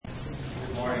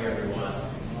morning, everyone.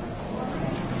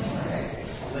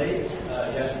 Late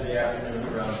yesterday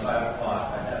afternoon, around 5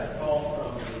 o'clock, I had a call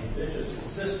from the bishop's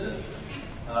assistant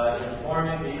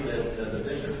informing me that the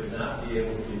bishop would not be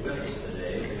able to be with us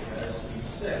today because he's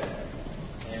sick.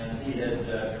 And he had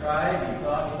tried, he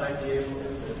thought he might be able to,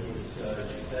 but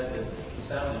she said that he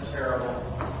sounded terrible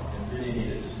and really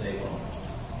needed to stay home.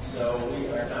 So we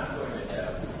are not going to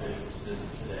have the bishop's visit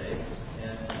today.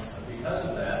 And because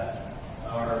of that,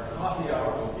 our coffee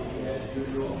hour will be as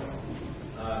usual.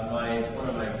 One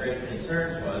of my great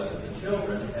concerns was that the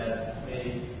children had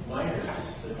made minors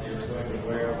that they were going to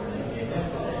wear when they came in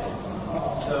today.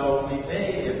 So we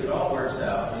may, if it all works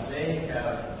out, we may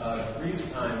have a brief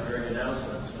time during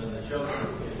announcements when the children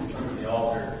can come to the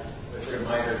altar with their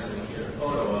minors and get a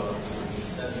photo of them so we can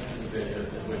send it to the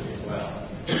bishop and wish him well.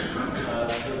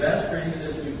 The vestry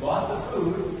says we bought the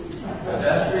food. The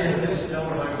vestry and this still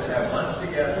are going to have lunch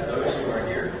together, those who are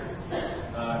here.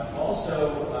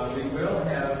 We will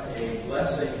have a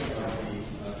blessing of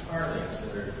the carvings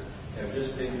that have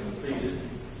just been completed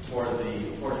for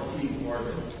the 14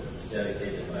 organs that was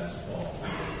dedicated last fall.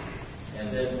 And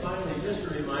then finally, just a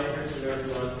reminder to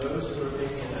everyone, those who are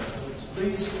making announcements,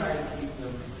 please try to keep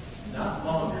them not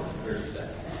longer than 30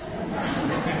 seconds.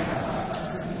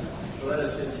 So let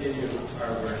us continue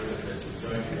our worship as we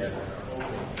join together in our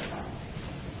holy.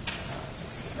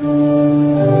 Thank you.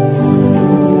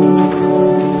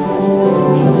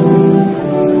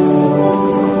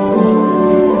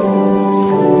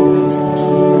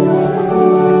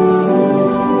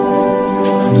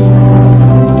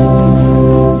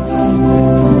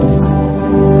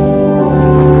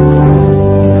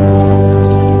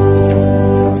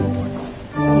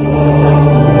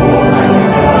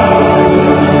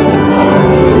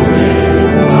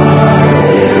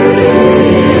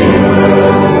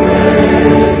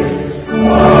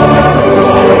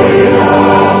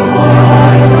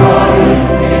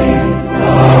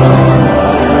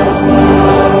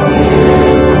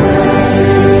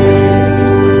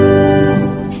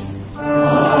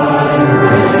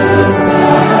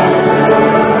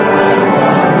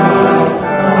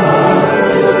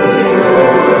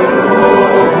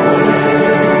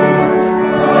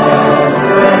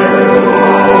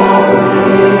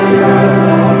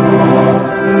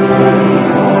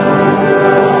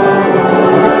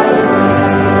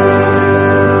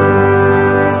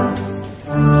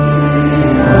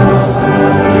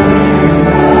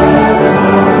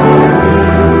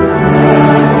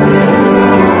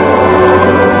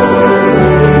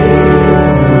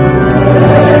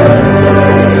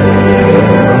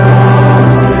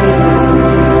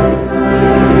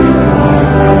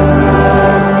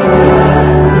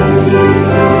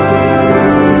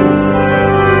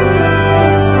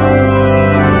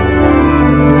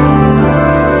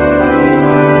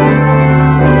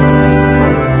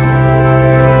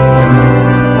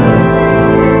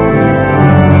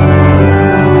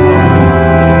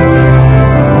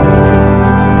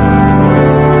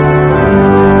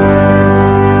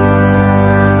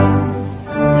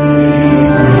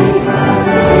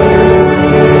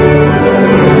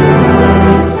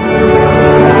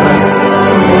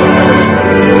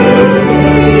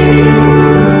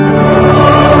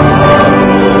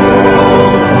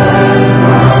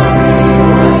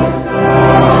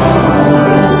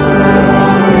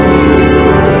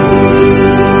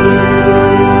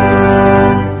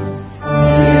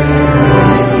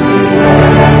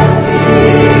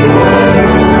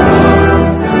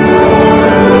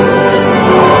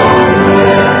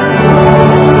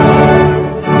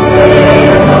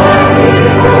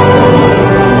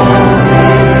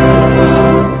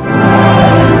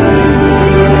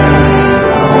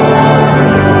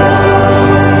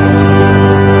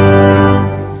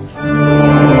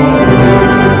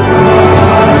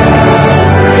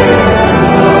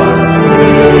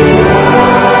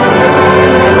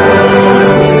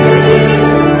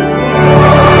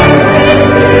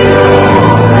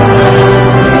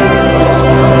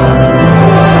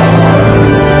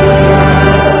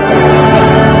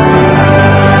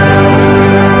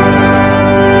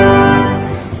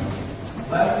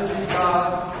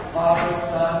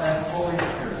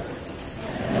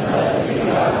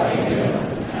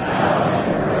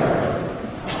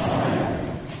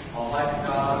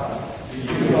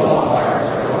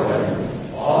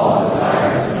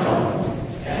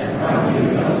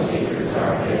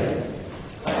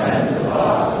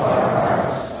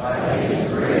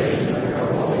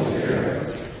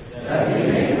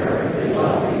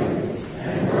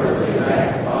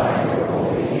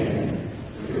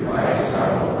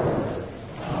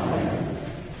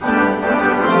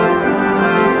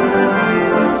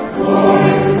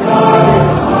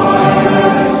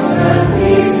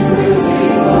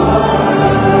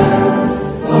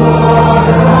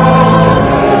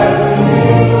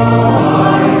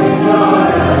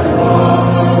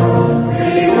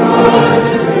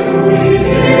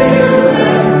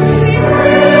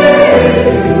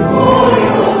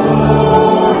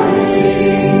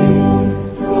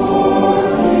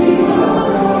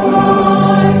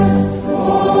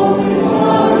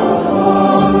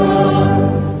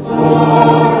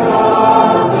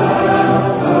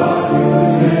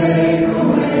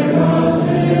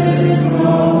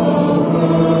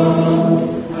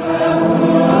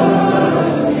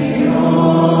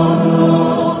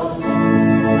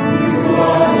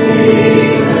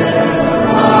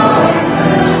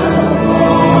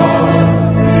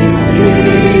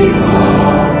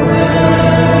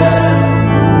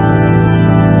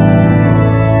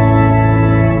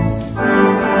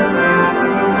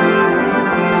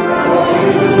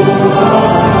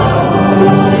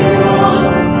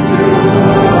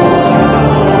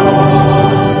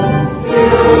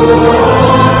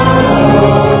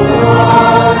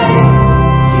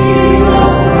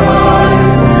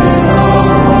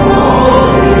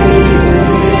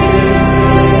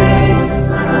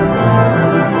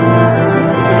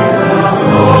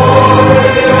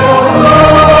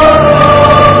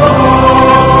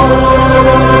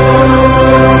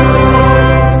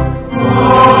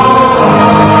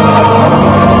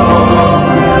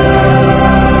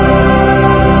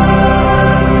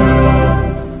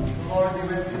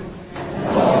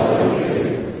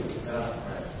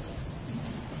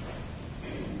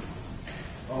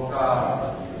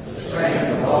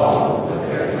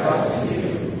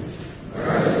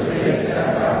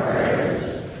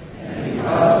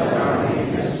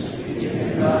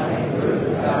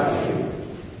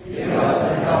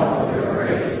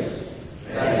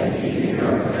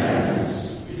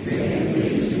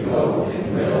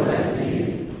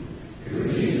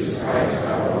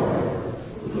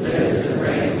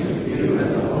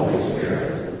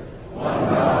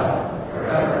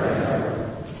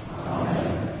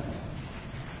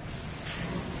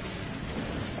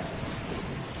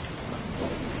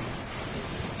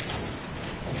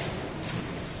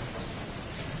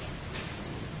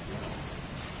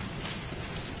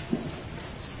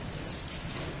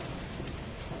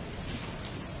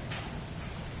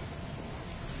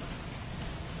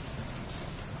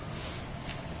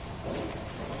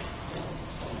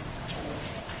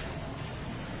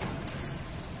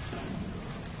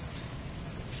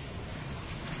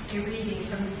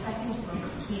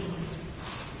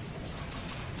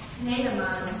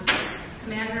 Naaman,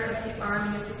 commander of the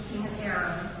army of the king of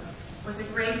Aram, was a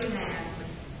great man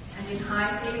and in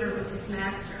high favor with his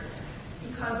master,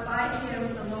 because by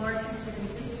him the Lord had given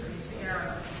victory to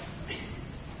Aram.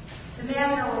 The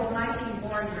man, though a mighty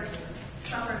warrior,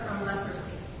 suffered from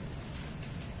leprosy.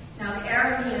 Now the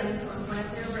Arameans, on one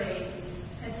of their raids,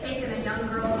 had taken a young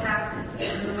girl captive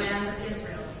in the land of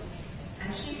Israel, and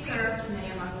she served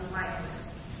Naaman's wife.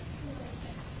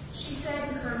 She said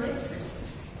to her mistress,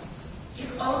 "If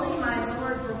only my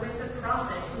Lord were with the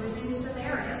prophet who is in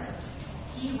Samaria,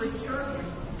 he would cure him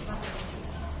of leprosy."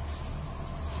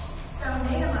 So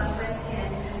Naaman went in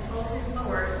and told his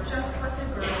Lord just what the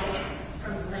girl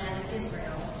from the land of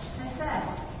Israel had said.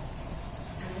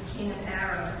 And the king of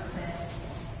Aram said,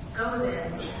 "Go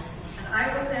then, and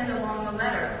I will send along a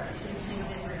letter to the king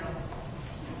of Israel."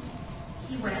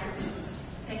 He went,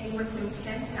 taking with him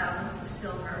 10 talents of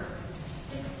silver,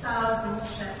 6,000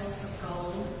 shekels of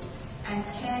gold, and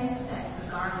 10 sets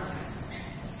of garments.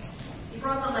 He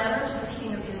brought the letter to the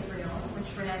king of Israel,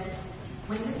 which read,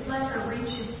 "When this letter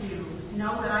reaches you,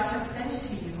 know that I have sent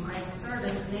to you my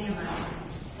servant Naaman,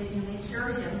 that you may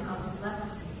cure him of his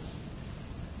leprosy."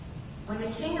 When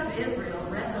the king of Israel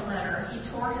read the letter, he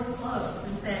tore his clothes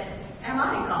and said, "Am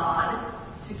I God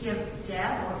to give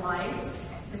death or life,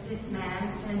 that this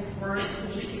man sends word to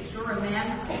me to cure a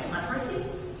man of leprosy?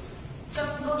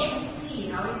 Just look and see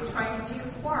how he is trying to pick a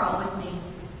quarrel with me."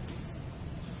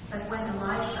 But when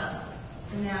Elisha,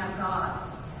 the man of God,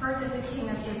 heard that the king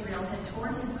of Israel had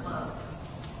torn his clothes,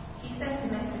 he sent a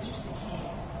message to the king,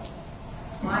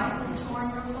 "Why have you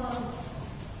torn your clothes?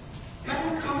 Let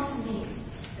him come to me,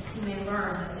 that he may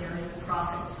learn that there is a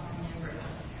prophet in Israel."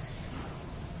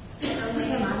 So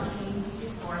Naaman came with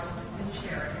his horses and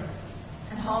chariots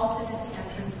and halted at the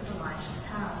entrance of Elisha's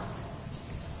house.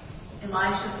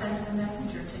 Elisha sent a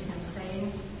messenger to him,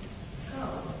 saying, "Go,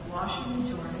 wash in the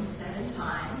Jordan 7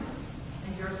 times,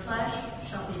 and your flesh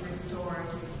shall be restored,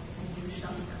 and you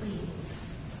shall be clean."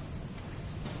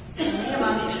 And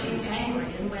Naaman became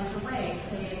angry and went away,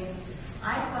 saying,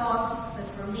 "I thought that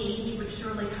for me he would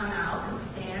surely come out and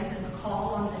stand and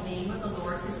call on the name of the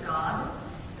Lord his God,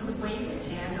 and would wave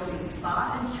his hand over the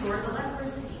spot and cure the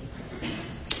leprosy.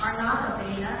 Are not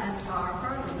Abana and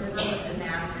Pharpar, the river of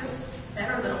Damascus,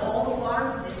 better than all the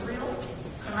waters of Israel?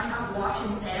 Could I not wash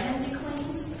in them and be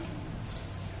clean?"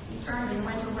 He turned and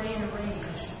went away in a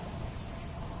rage.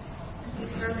 And his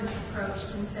servants approached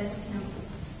and said to him,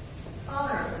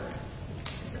 "Father,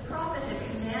 if the prophet had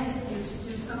commanded you to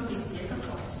do something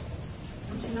difficult,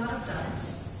 would you not have done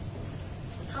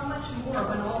it? How much more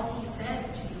when all he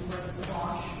said to you was,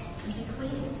 'Wash and be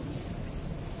clean'?"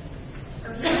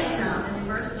 So he came out and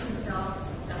immersed himself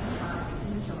 7 times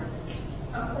in the Jordan,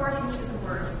 according to the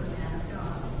word of the man of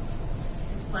God.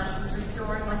 His flesh was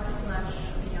restored like the flesh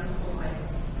of a young boy,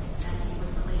 and he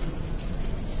was clean.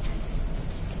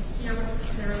 Here was the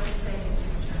Spirit saying to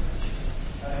the church.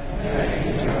 Thanks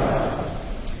be to God.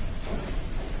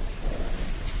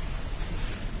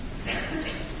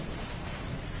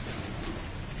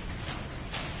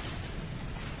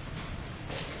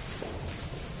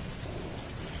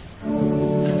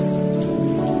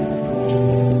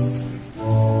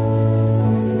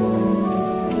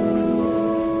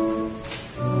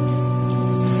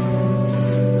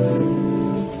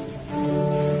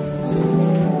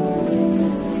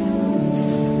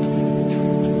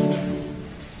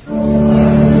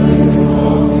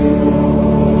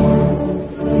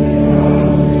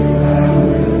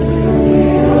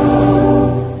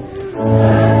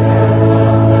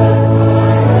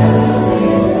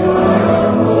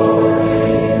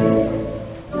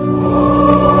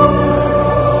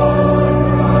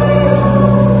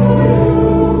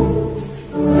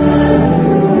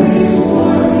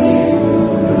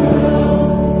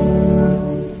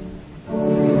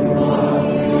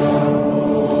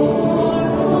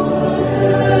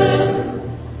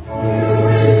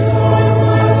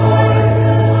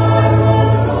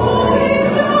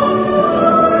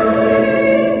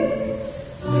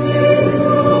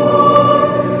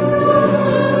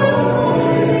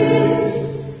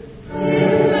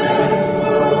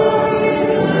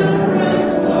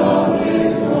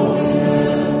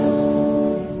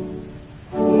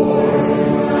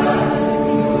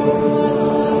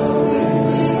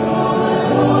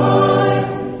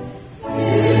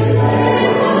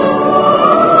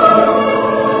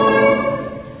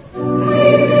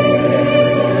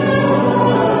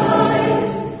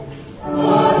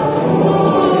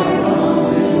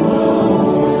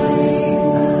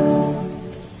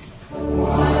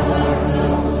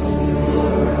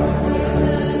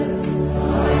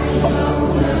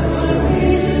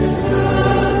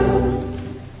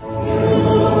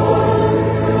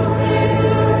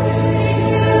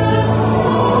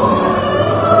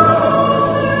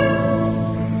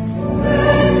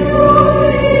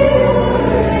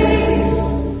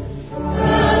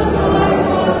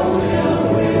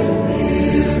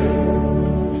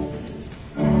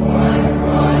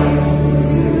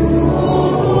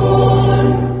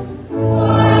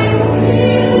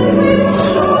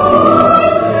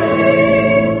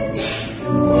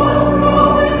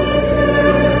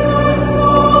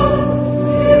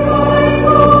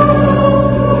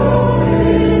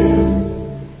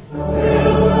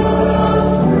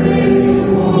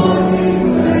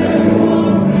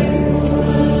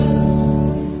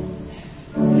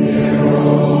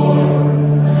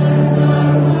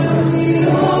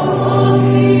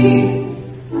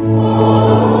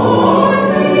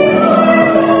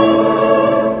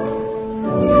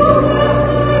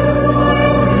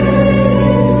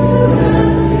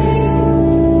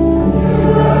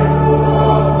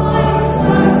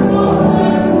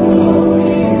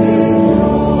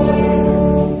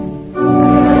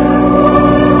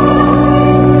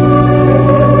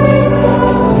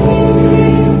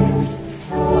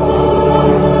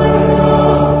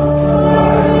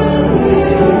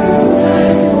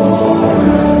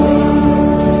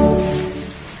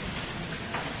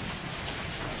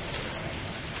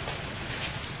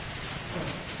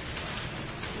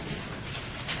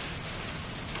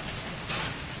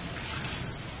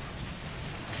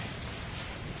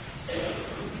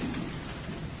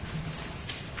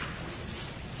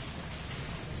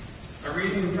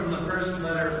 first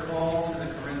letter Paul to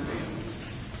the Corinthians.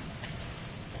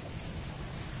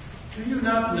 Do you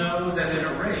not know that in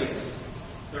a race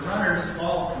the runners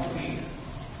all compete,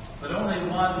 but only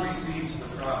one receives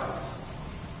the prize?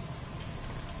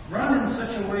 Run in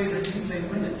such a way that you may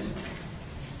win it.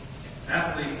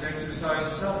 Athletes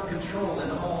exercise self-control in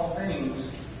all things.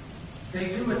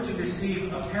 They do it to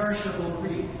receive a perishable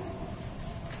wreath,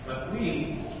 but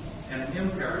we an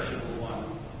imperishable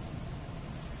one.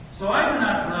 So I do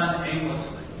not run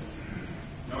aimlessly,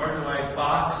 nor do I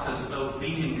box as though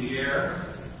beating the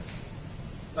air,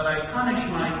 but I punish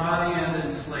my body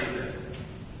and enslave it,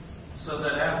 so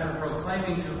that after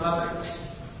proclaiming to others,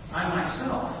 I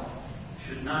myself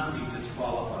should not be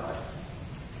disqualified.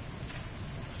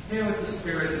 Hear what the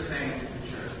Spirit is saying to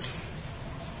the church.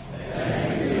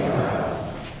 Thank you, Lord.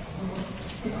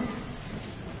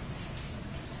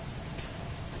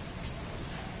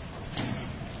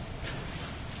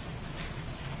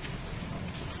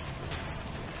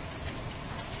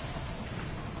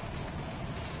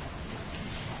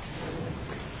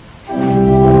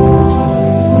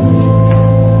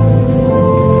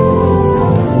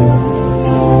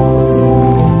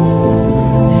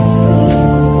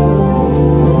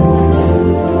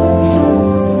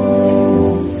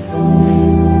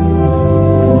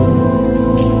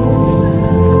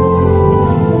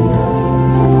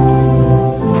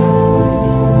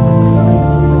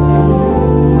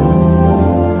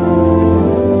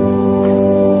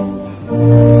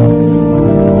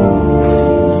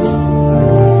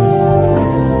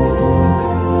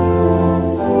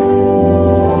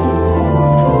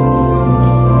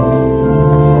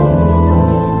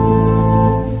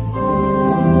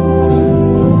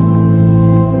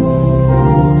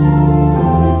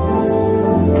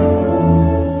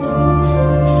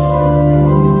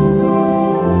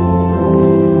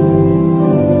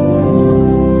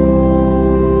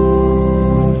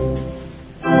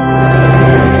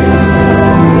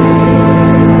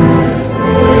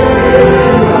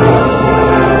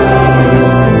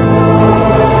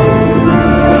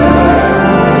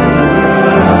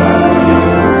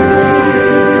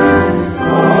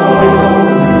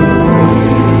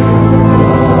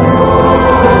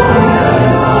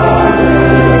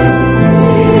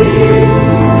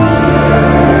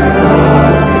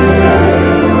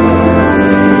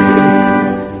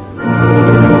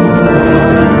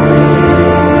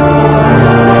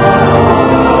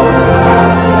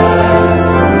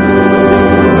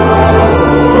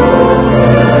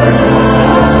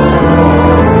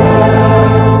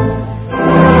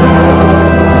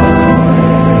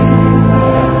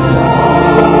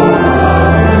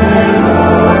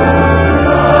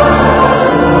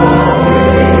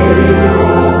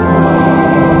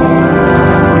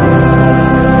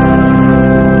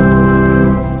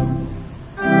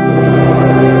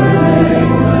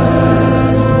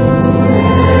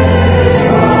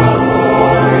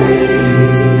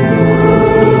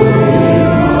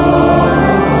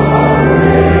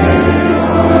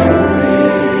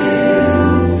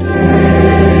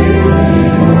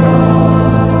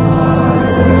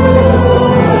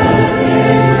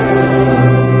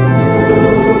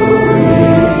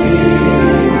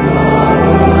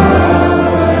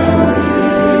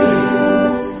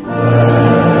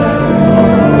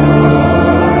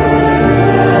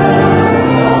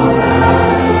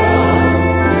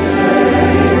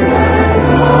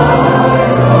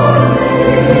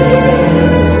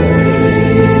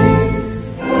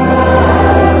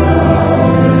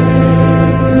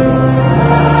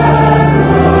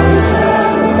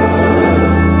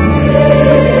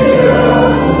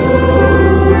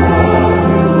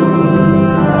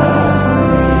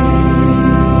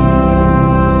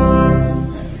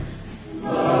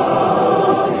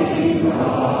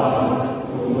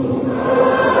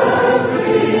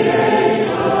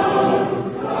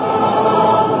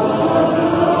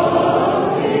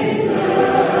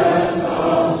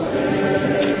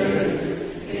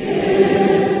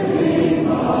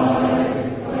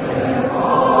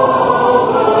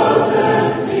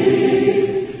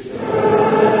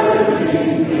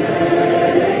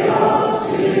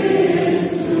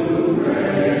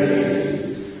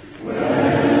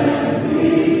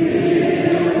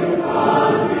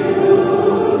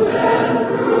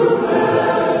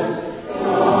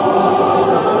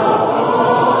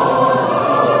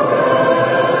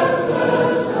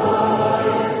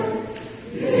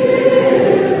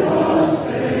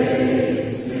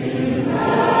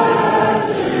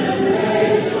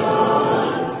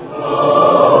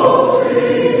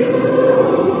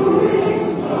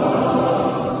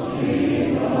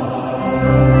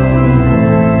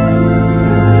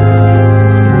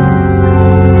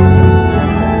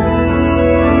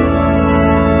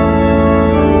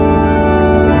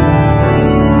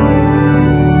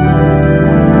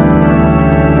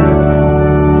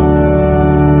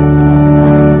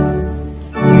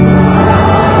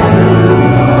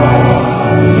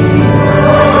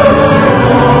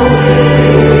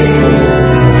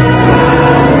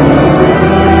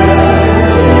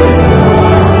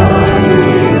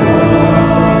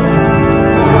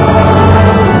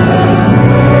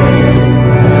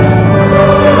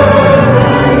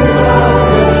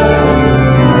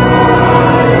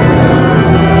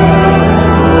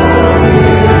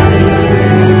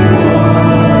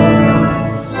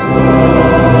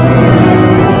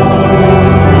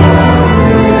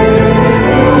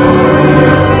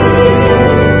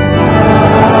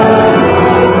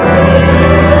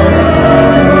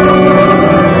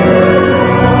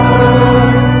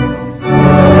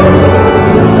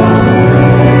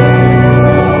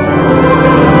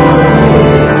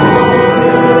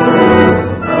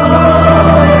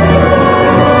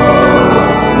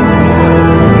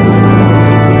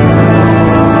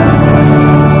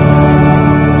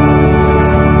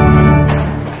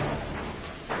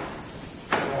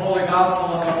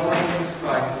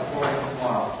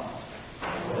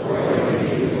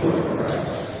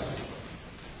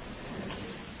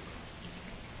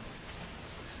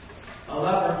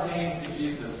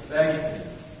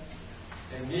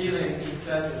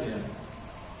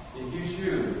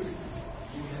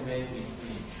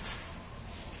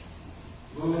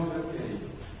 Moved with pity,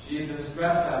 Jesus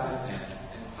stretched out his hand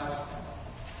and touched him,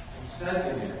 and said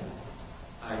to him,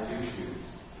 I do choose.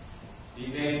 Be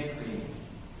made clean.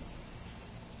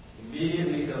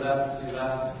 Immediately the leprosy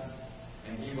left him,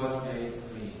 and he was made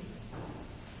clean.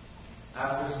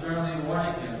 After sternly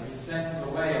warning him, he sent him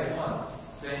away at once,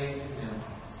 saying to him,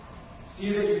 See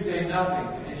that you say nothing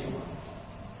to anyone,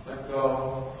 but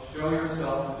go, show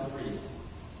yourself to the priest,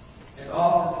 and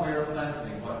offer for your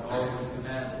cleansing what Moses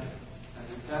commanded, as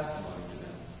a testimony to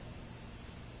them.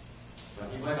 But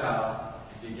he went out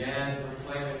and began to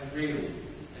proclaim it freely,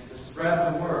 and to spread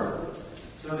the word,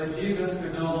 so that Jesus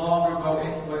could no longer go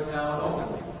into a town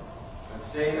openly, but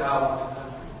stayed out in the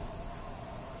country.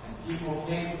 And people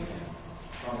came to him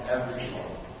from every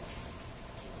part.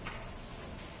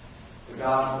 The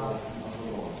Gospel of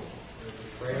the Lord.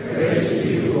 Praise to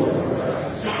you, Lord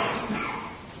Christ.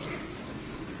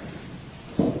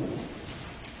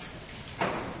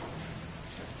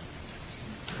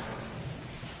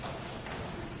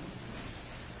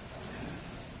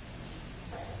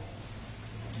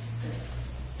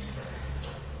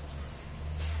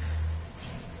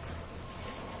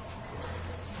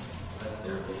 Let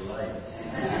there be light.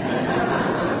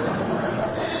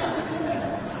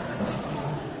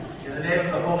 In the name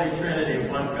of the Holy Trinity,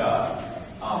 one God.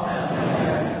 Amen.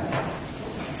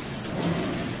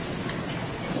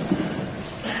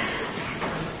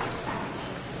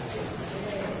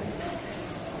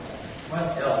 What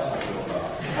else to go about?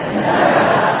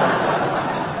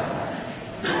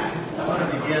 I want to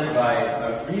begin by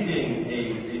reading a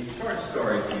short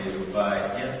story to you by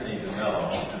Anthony DeMello,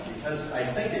 because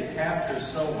I think it captures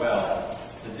so well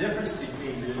the difference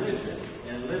between religion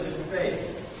and living faith.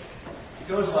 It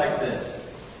goes like this.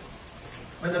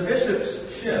 When the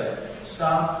bishop's ship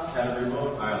stopped at a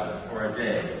remote island for a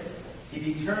day, he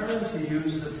determined to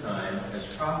use the time as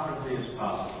profitably as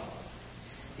possible.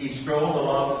 He strolled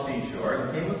along the seashore and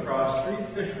came across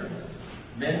 3 fishermen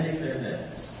mending their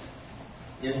nets.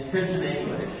 In pidgin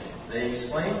English, they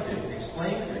explained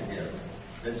to him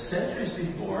that centuries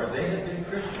before they had been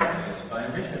Christianized by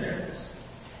missionaries.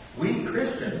 We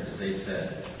Christians, they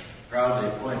said,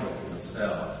 proudly pointing to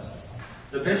themselves.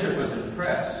 The bishop was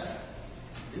impressed.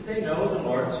 Did they know the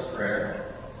Lord's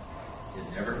Prayer? He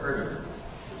had never heard of it.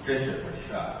 The bishop was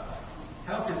shocked.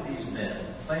 How could these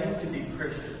men claim to be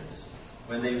Christians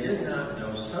when they did not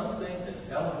know something as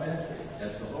elementary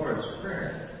as the Lord's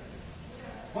Prayer?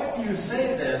 What do you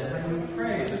say then when you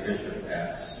pray? The bishop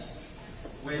asked.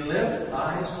 We lift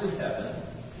eyes to heaven.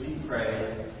 We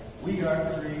pray. We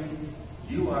are free.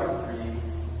 You are free.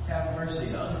 Have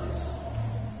mercy on us.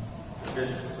 The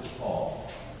bishop was appalled.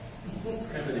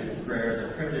 Primitive prayer,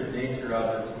 the primitive nature of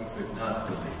it, he could not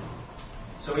believe.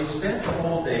 So he spent the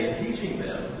whole day teaching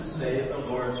them to say the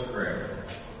Lord's Prayer.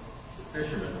 The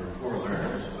fishermen were poor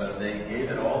learners, but they gave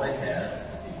it all they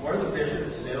had. Before the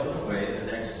bishop sailed away the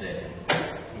next day,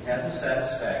 he had the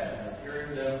satisfaction of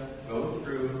hearing them go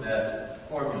through that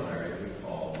formulary we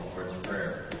call the Lord's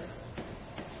Prayer.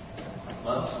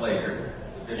 Months later,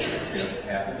 the bishop's ship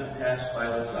happened to pass by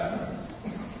those islands,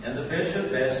 and the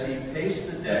bishop, as he paced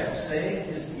the deck,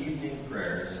 saying his evening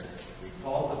prayers,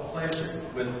 recalled with pleasure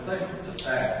the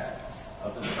fact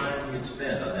of the time he had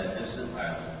spent on that distant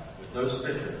island with those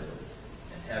fishermen,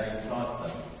 and having taught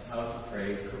them how to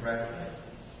pray correctly.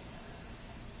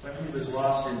 When he was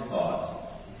lost in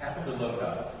thought, he happened to look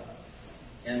up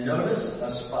and noticed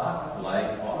a spot of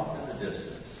light off in the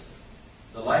distance.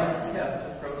 The light kept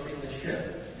approaching the ship,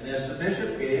 and as the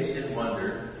bishop gazed in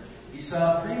wonder, he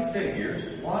saw 3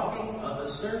 figures walking on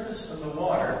the surface of the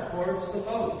water towards the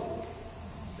boat.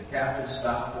 The captain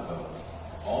stopped the boat.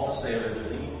 All the sailors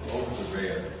leaned over the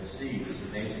rail to see this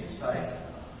amazing sight.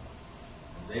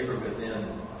 When they were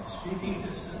within speaking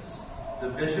distance,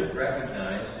 the bishop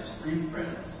recognized his 3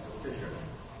 friends, the fishermen.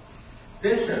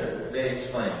 Bishop, they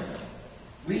exclaimed,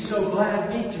 we so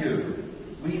glad meet you.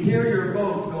 We hear your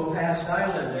boat go past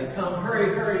island and come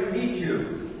hurry, hurry, meet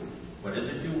you. What is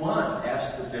it you want?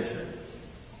 Asked the bishop.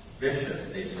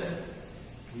 Bishop, they said,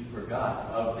 we forgot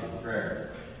lovely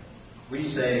prayer.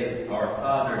 We say, Our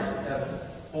Father in heaven,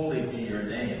 holy be your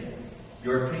name.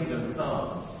 Your kingdom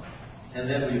come. And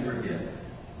then we forget.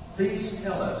 Please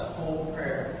tell us whole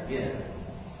prayer again.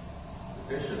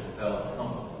 The bishop felt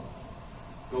humbled.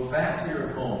 Go back to your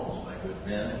homes, my good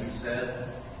men, he said,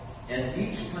 and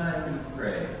each time you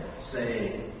pray,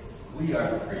 say, we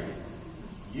are free.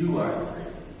 You are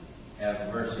free.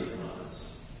 Have mercy on us.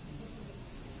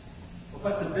 But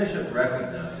what the bishop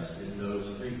recognized in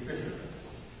those 3 fishermen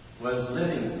was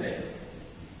living faith.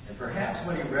 And perhaps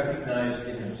what he recognized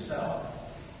in himself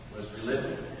was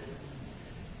religion.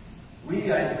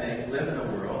 We, I think, live in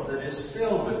a world that is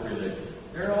filled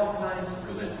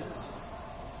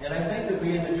And I think that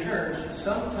we in the church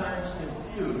sometimes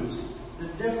confuse the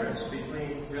difference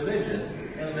between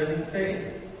religion and living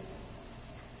faith.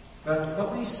 But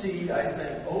what we see, I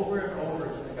think, over and over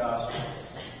in the Gospels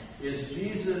is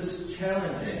Jesus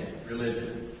challenging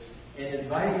religion and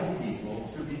inviting people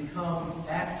to become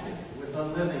active with a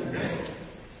living faith,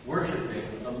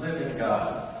 worshiping a living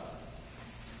God.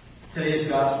 Today's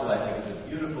Gospel, I think, is a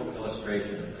beautiful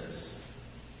illustration of this.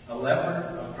 A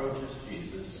leper approaches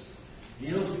Jesus,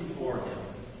 kneels before him,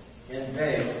 and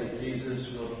begs that Jesus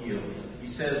will heal him.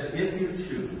 He says, "If you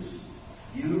choose,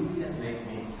 you can make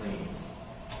me clean."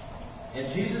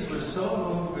 And Jesus was so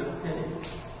moved with pity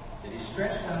that he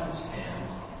stretched out his hand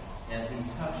and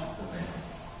he touched the man.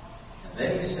 And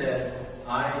then he said,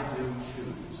 "I do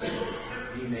choose.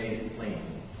 Be made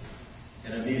clean."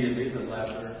 And immediately the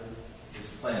leper is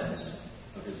cleansed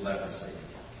of his leprosy.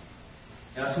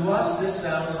 Now to us this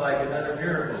sounds like another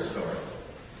miracle story.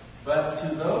 But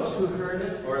to those who heard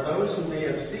it, or those who may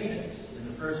have seen it in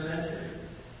the first century,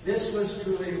 this was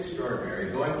truly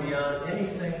extraordinary, going beyond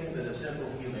anything that a simple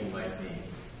healing might be.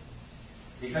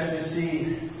 Because you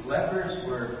see, lepers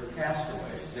were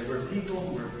castaways. They were people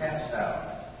who were cast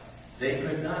out. They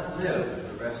could not live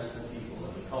with the rest of the people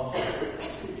of the culture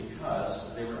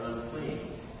because they were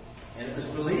unclean. And it was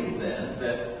believed then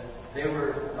that they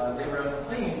were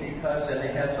unclean because, and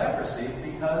they had leprosy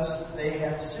because they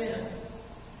had sinned.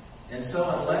 And so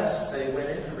unless they went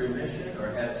into remission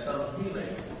or had some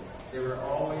healing, they were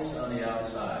always on the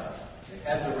outside. They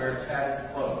had to wear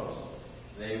tattered clothes.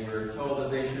 They were told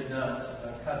that they should not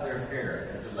cut their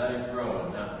hair and to let it grow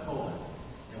and not pull it.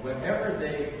 And whenever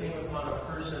they came upon a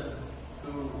person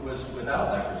who was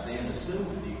without leprosy and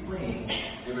assumed to be clean,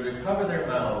 they were to cover their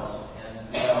mouths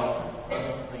and yell,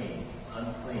 "Unclean,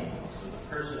 unclean," so the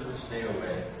person would stay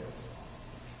away.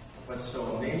 What's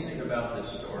so amazing about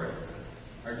this story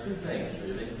are two things,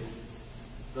 really.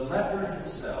 The leper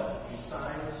himself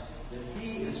decides that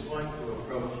he is going to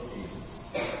approach Jesus.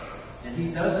 And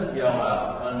he doesn't yell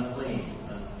out, "Unclean,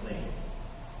 unclean,"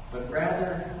 but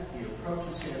rather he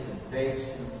approaches him and begs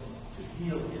him to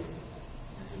heal him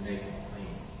and to make him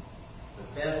clean.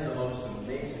 But then the most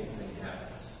amazing thing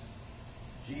happens.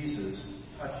 Jesus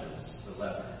touches the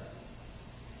leper.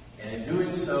 And in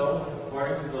doing so,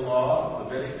 according to the law of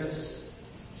Leviticus,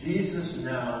 Jesus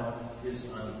now is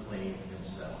unclean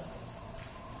himself.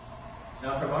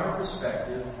 Now, from our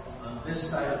perspective, on this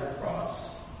side of the cross,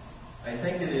 I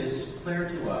think it is clear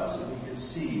to us, and we can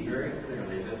see very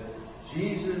clearly, that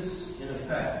Jesus, in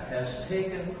effect, has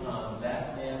taken on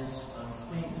that man's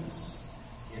uncleanness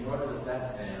in order that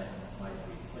that man might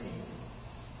be clean.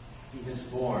 He has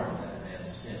borne that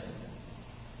man's sin.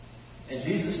 And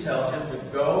Jesus tells him to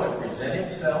go and present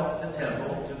himself at the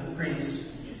temple to the priests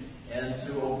and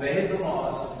to obey the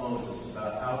laws of Moses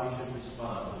about how he should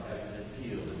respond when having been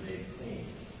healed and made clean.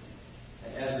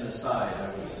 And as an aside, I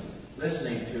was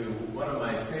listening to one of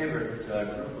my favorite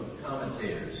group of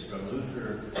commentators from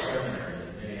Luther Seminary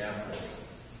in Minneapolis,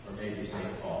 or maybe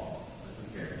St. Paul, but who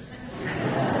cares?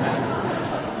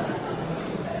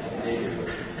 They do.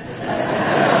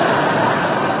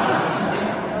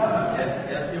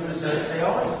 And it was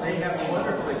they have a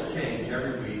wonderful exchange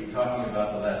every week talking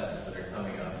about the lessons that are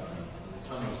coming up on the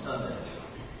coming Sunday.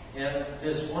 And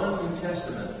this one New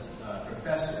Testament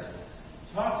professor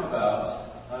talked about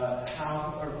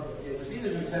how, or it was either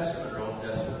New Testament or Old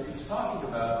Testament, but he was talking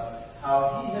about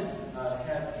how he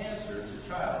had cancer as a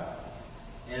child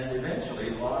and eventually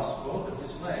lost both of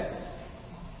his legs.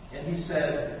 And he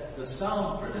said, the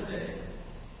psalm for today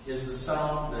is the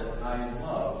psalm that I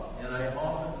love and I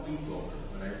often weep over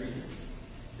when I read it.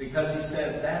 Because he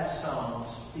said that psalm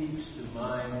speaks to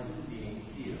my being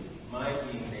healed, my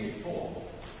being made whole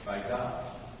by God,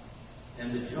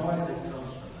 and the joy that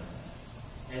comes from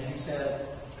that. And he said,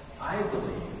 I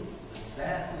believe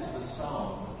that is the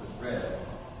psalm that was read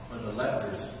when the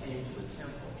lepers came to the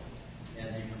temple and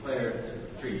declared to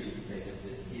the priest that they had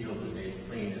been healed and made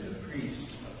clean, and the priest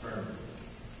affirmed it.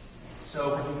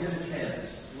 So when you get a chance,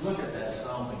 look at that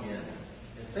psalm again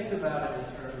and think about it in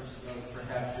terms of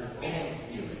perhaps your own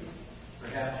healing,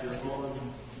 perhaps your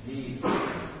own need for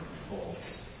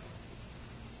wholeness.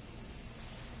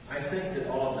 I think that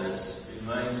all this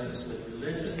reminds us that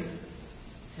religion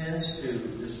tends to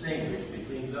distinguish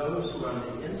between those who are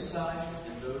on the inside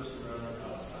and those who are on the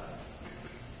outside.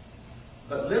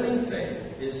 But living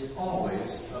faith is always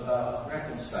about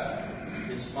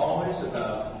reconciling. It's always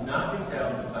about knocking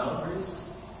down the boundaries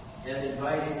and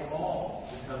inviting all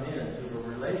to come into a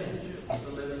relationship with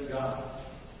the living God.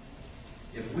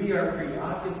 If we are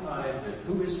preoccupied with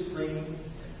who is clean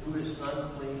and who is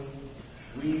unclean,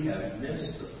 we have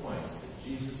missed the point that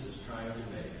Jesus is trying to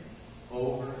make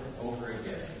over and over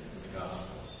again in the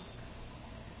Gospels.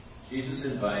 Jesus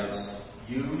invites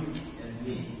you and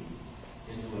me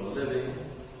into a living,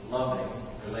 loving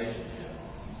relationship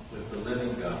with the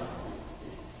living God.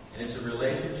 And it's a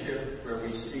relationship where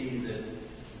we see that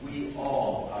we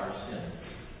all are sinners.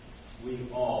 We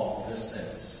all, in a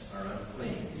sense, are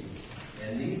unclean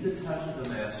and need the touch of the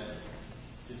Master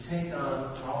to take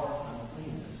on our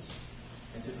uncleanness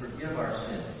and to forgive our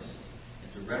sins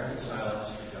and to reconcile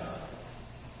us to God.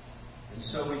 And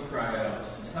so we cry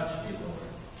out, touch me, Lord,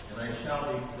 and I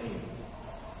shall be clean.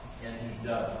 And he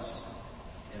does,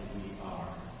 and we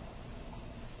are.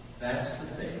 That's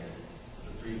the faith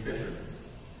of the three fishermen,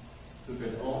 who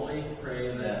could only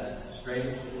pray that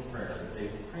strange little prayer that they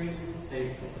prayed it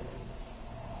faithfully.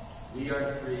 We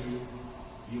are free,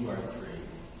 you are free.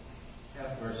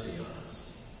 Have mercy on us.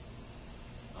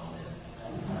 Amen.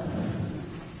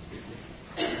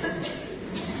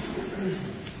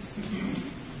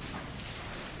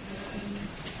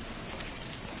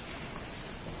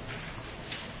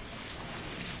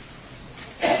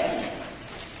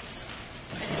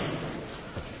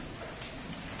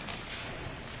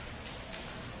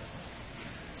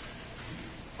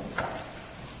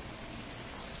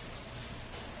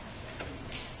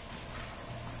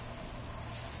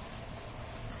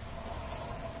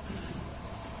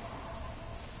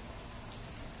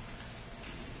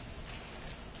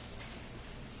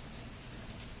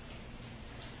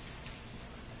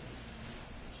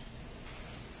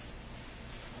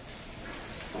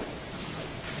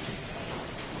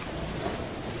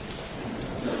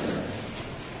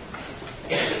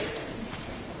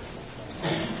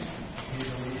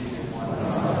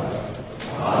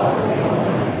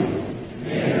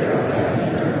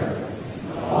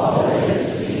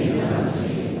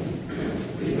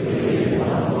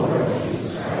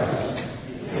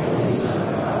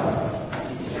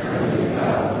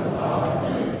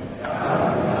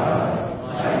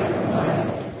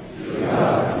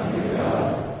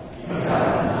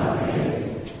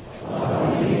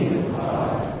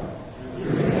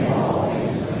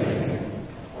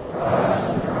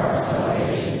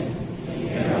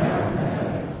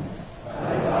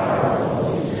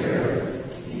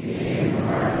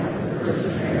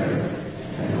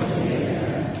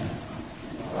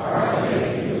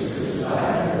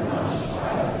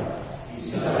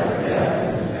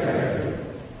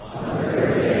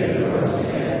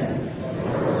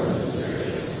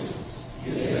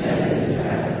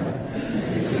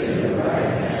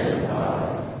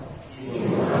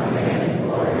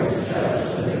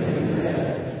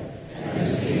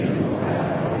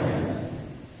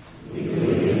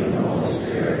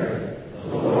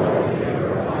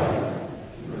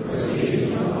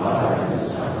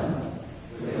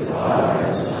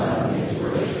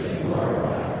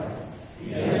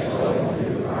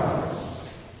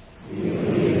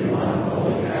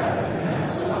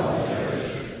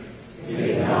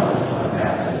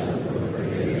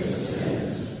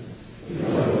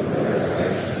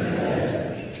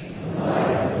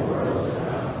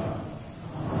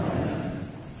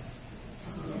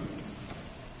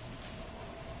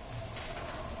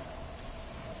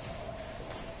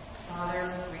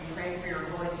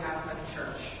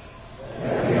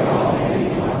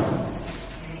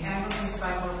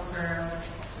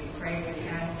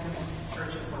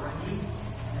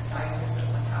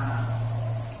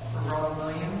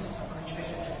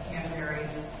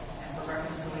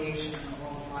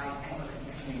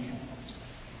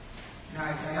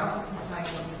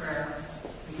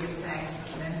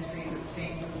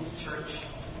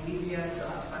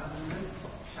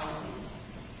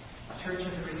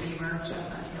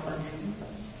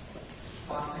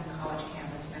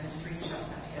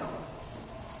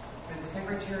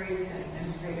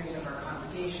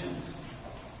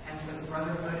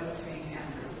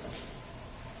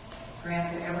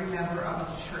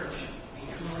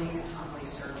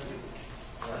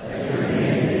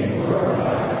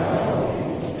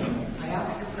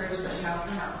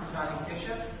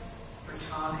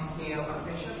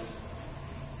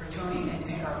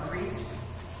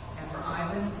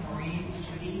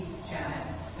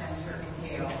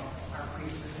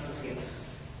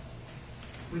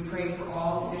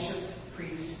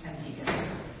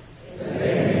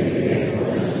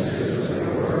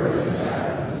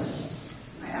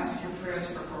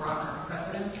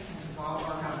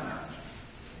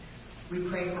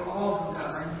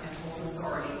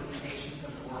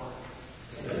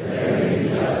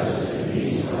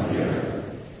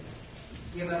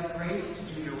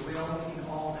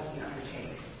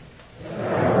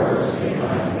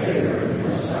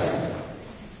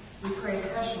 We pray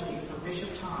especially for Bishop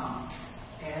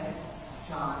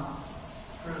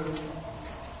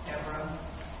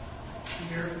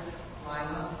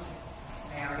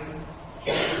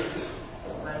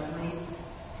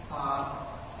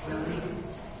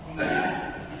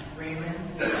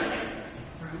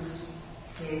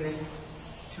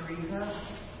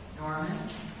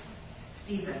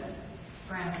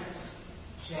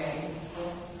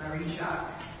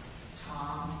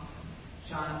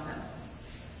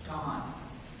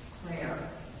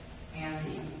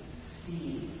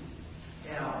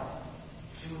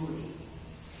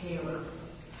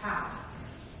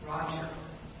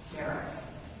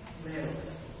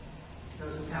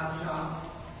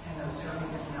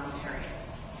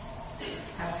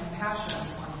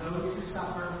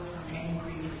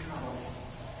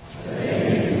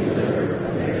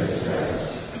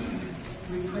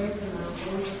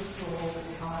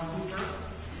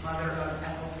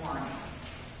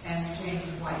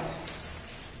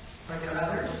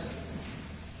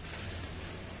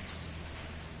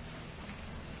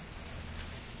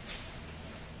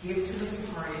give to the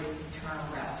victorious eternal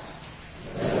rest.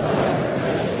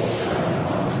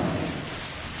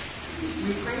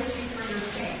 We praise you for your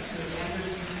saints who have entered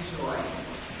into joy.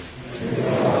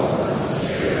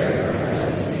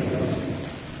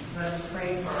 Let us pray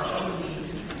for our own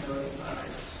needs and those of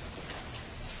others.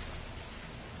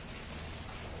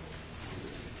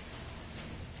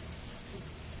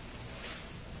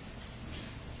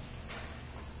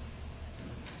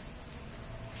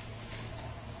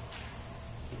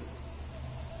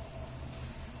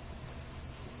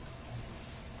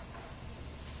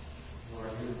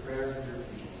 Lord, hear the prayers of your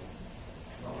people.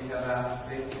 What we have asked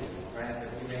faithfully, grant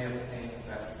that we may obtain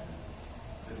effect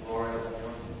the glory of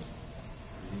your name.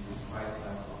 Through Jesus Christ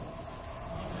our Lord.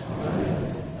 Amen.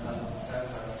 Let us confess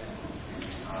our sins.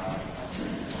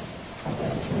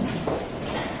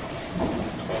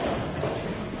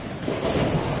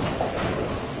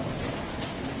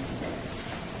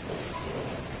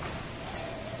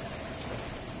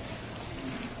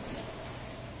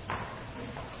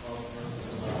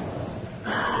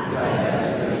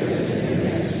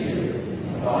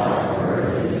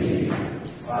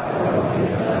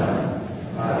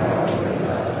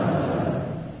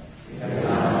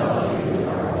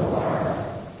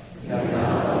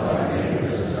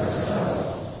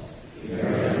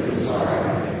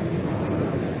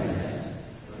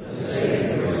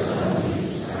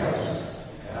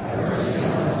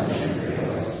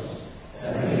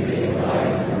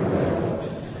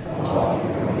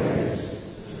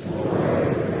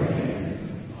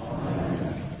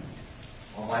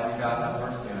 Almighty God, have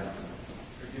mercy on you.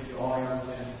 Forgive you all your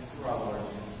sins through our Lord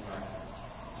Jesus Christ.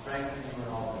 Strengthen you in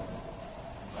all goodness.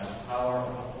 And by the power of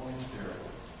the Holy Spirit,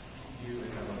 keep you in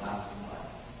everlasting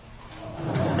life.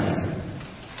 Amen.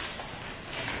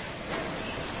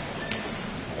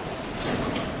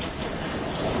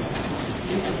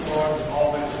 Jesus, Lord, is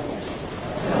always with you.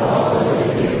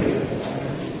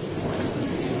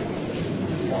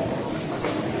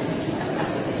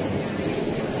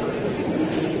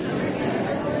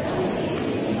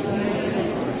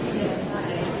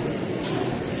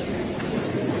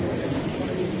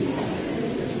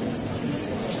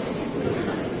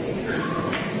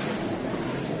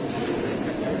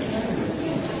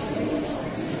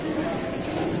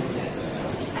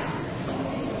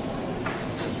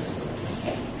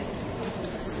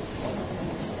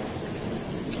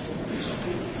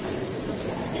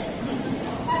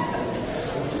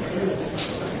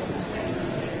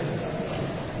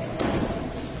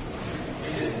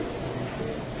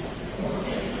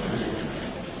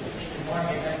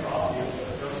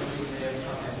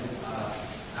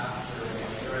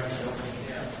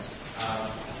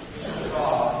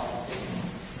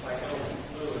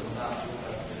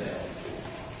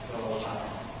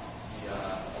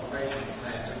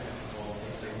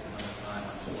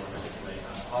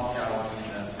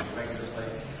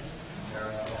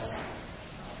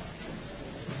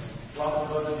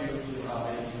 Welcome those of you who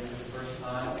may be here for the first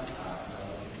time, looking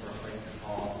for a place to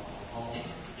call home. We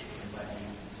invite you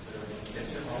to consider the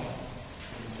kitchen home.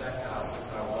 You can check out with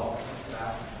our welcome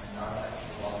staff and our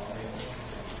extra welcome table.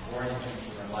 Orient you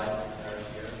to our life affairs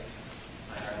here.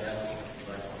 And our guests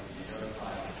would like to be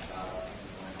notified about things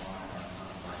going on in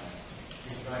our life.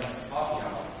 You can join us for coffee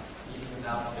hour, even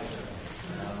without the bishop,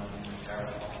 in the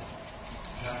parish hall.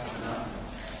 That's an announcement.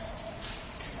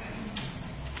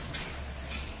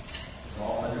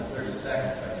 All under 30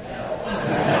 seconds right now.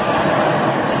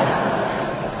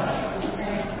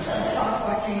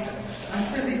 I'm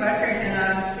Susie Buckert, and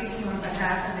I'm speaking on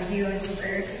behalf of the Healing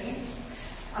Prayer Team.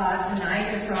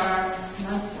 Tonight is our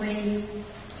monthly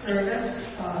service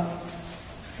of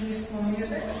peaceful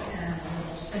music, and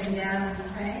we're sitting down and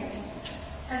praying.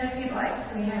 And if you'd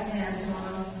like, we have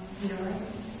hands-on healing.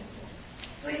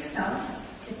 Please come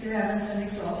if you haven't been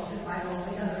exhausted by all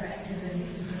the other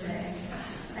activities of the day.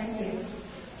 Thank you.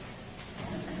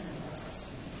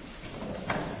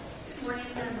 Good morning,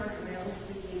 I'm Margaret Rails,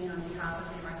 speaking on behalf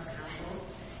of the Arts Council.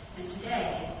 And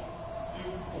today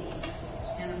is the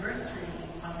anniversary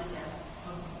of the death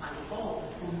of Honey Gold,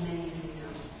 whom many of you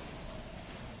know.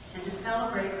 And to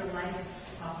celebrate the life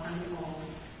of Honey Gold,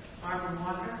 Barbara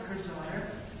Walker, her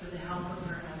daughter, with the help of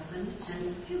her husband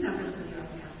and a few members of the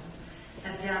Arts Council,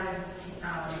 have gathered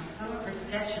some of her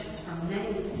sketches from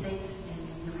many states in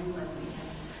New England and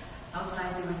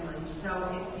outside New England. So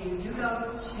if you do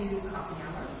go to coffee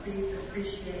hour, please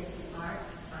appreciate the art,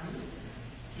 funny,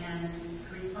 and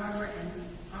Greek Barbara and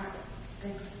art.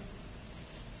 Thanks.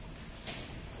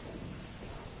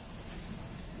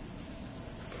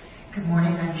 Good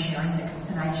morning, I'm Sharon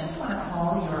Nicholson. I just want to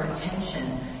call your attention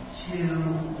to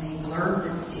the blurb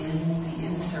that's in the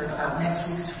insert about next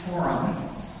week's forum.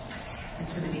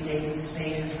 Nativity Daily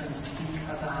space and speak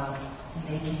about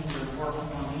making your work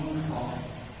more meaningful.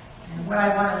 And what I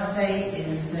want to say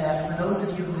is that for those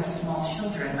of you who have small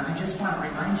children, I just want to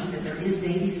remind you that there is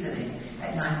babysitting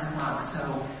at 9 o'clock.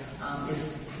 So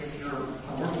if you're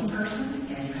a working person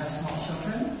and you have small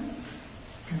children,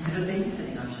 consider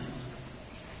babysitting options.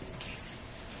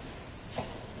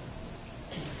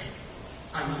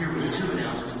 I'm here with 2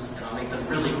 announcements, and I'll make them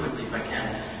really quickly if I can.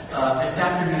 This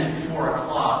afternoon at 4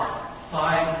 o'clock,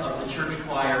 5 of the church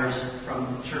choirs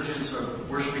from churches or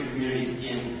worshiping communities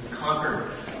in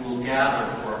Concord will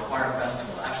gather for a choir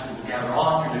festival. Actually, we'll gather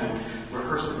all afternoon,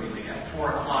 rehearse the music. At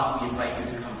 4 o'clock, we invite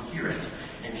you to come hear it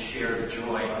and share the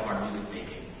joy of our music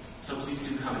making. So please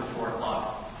do come at 4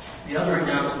 o'clock. The other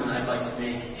announcement I'd like to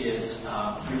make is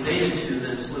related to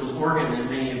this little organ that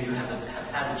many of you have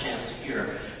had the chance to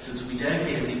hear, since we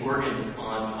dedicated the organ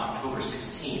on October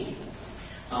 16th.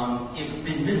 It's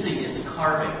been missing its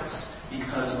carvings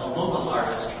because a local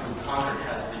artist from Concord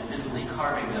has been visibly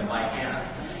carving them by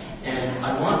hand. And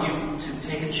I want you to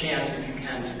take a chance, if you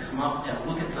can, to come up and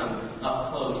look at them up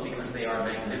close because they are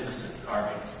magnificent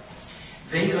carvings.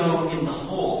 They go in the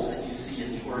holes that you see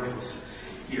in the organs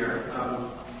here,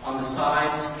 on the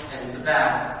sides and the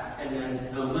back, and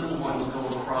then the little ones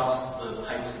go across the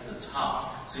pipes at the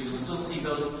top. So you'll still see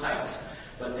those pipes,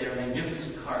 but they're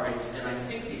magnificent carvings, and I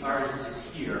think the artist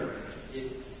is here. If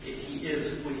he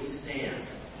is, would he stand?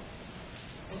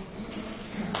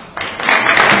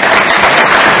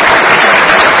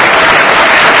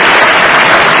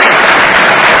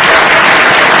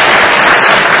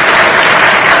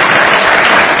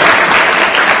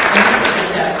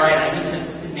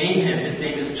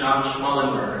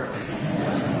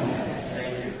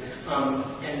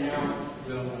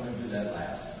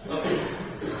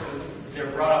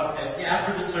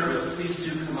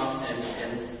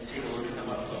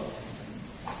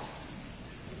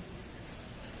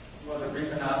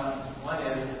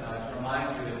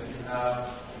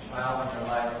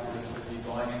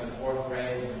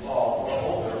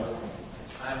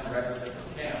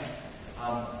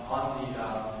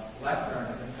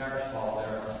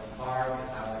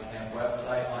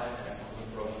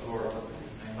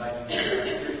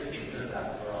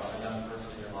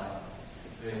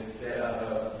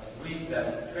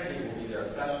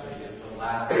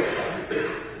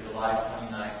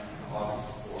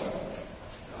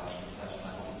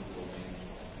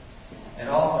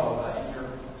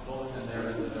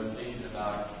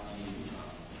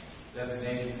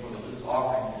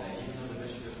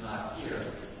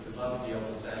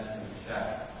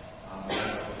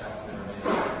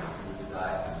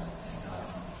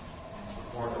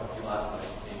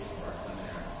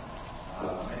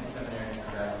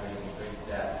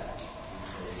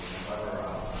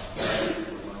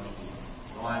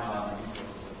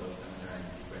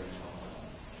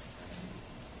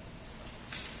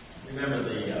 Remember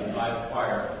the live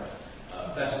choir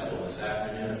festival this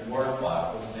afternoon at 4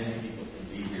 o'clock. Many people can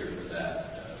be here for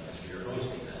that as you're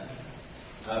hosting that.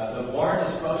 The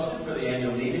warrant is posted for the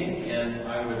annual meeting, and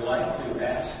I would like to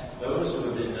ask those who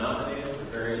have been nominated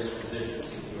for various positions,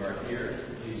 if you are here, to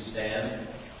please stand.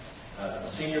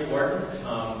 Senior Warden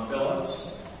Tom Phillips,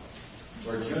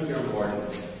 or Junior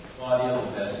Warden Claudia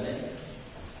Levesnik,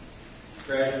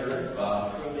 Treasurer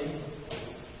Bob Truby,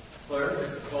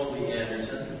 Clerk Colby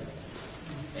Anderson,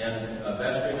 and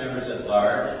vestry members at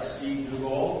large, Steve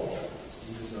Newgold,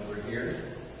 Steve is over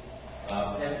here,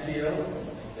 Penfield,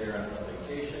 they're on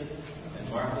vacation, and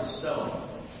Martha Stone,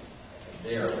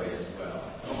 they are away as well.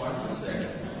 No Martha's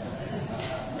there.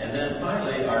 And then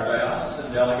finally, our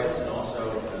diocesan delegates, and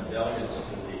also delegates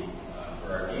to the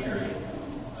for our deanery,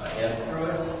 Ed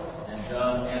Pruitt and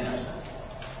John Anderson,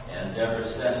 and Deborah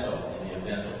Stessel, in the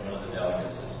event that one of the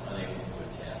delegates is unable to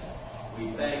attend.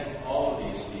 We thank all of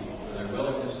these people for their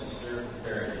willingness to serve the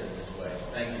parish in this way.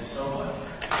 Thank you so much.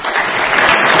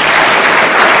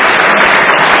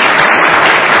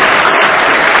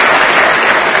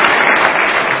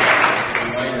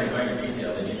 Minor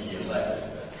detail, they need to be elected.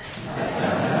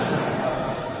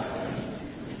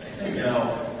 I think now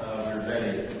we're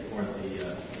ready for the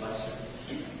lesson.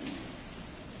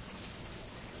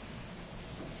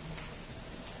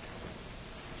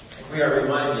 We are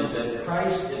reminded that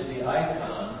Christ is the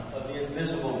icon of the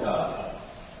invisible God.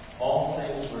 All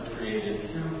things were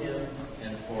created through him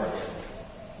and for him.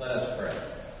 Let us pray.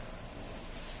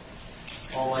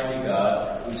 Almighty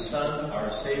God, whose Son,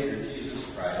 our Savior Jesus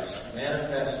Christ,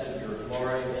 manifested your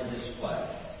glory in his flesh,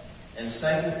 and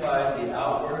sanctified the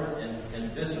outward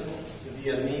and visible to be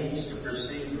a means to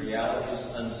perceive realities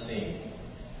unseen.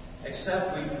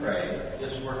 Accept, we pray,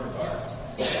 this work of art.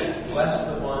 Bless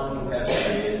the one who has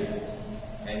created,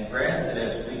 and grant that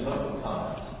as we look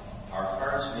upon it, our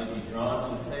hearts may be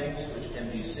drawn to things which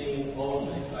can be seen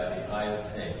only by the eye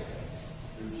of faith.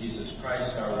 Through Jesus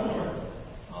Christ our Lord.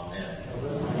 Amen.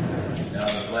 Now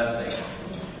the blessing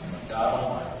of God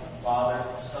Almighty, Father,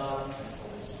 Son, and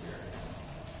Holy Spirit.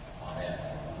 Amen.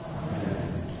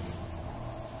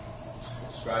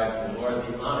 Ascribe to the Lord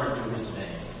the honor to his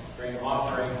name. Bring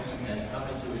offerings and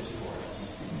come into his courts.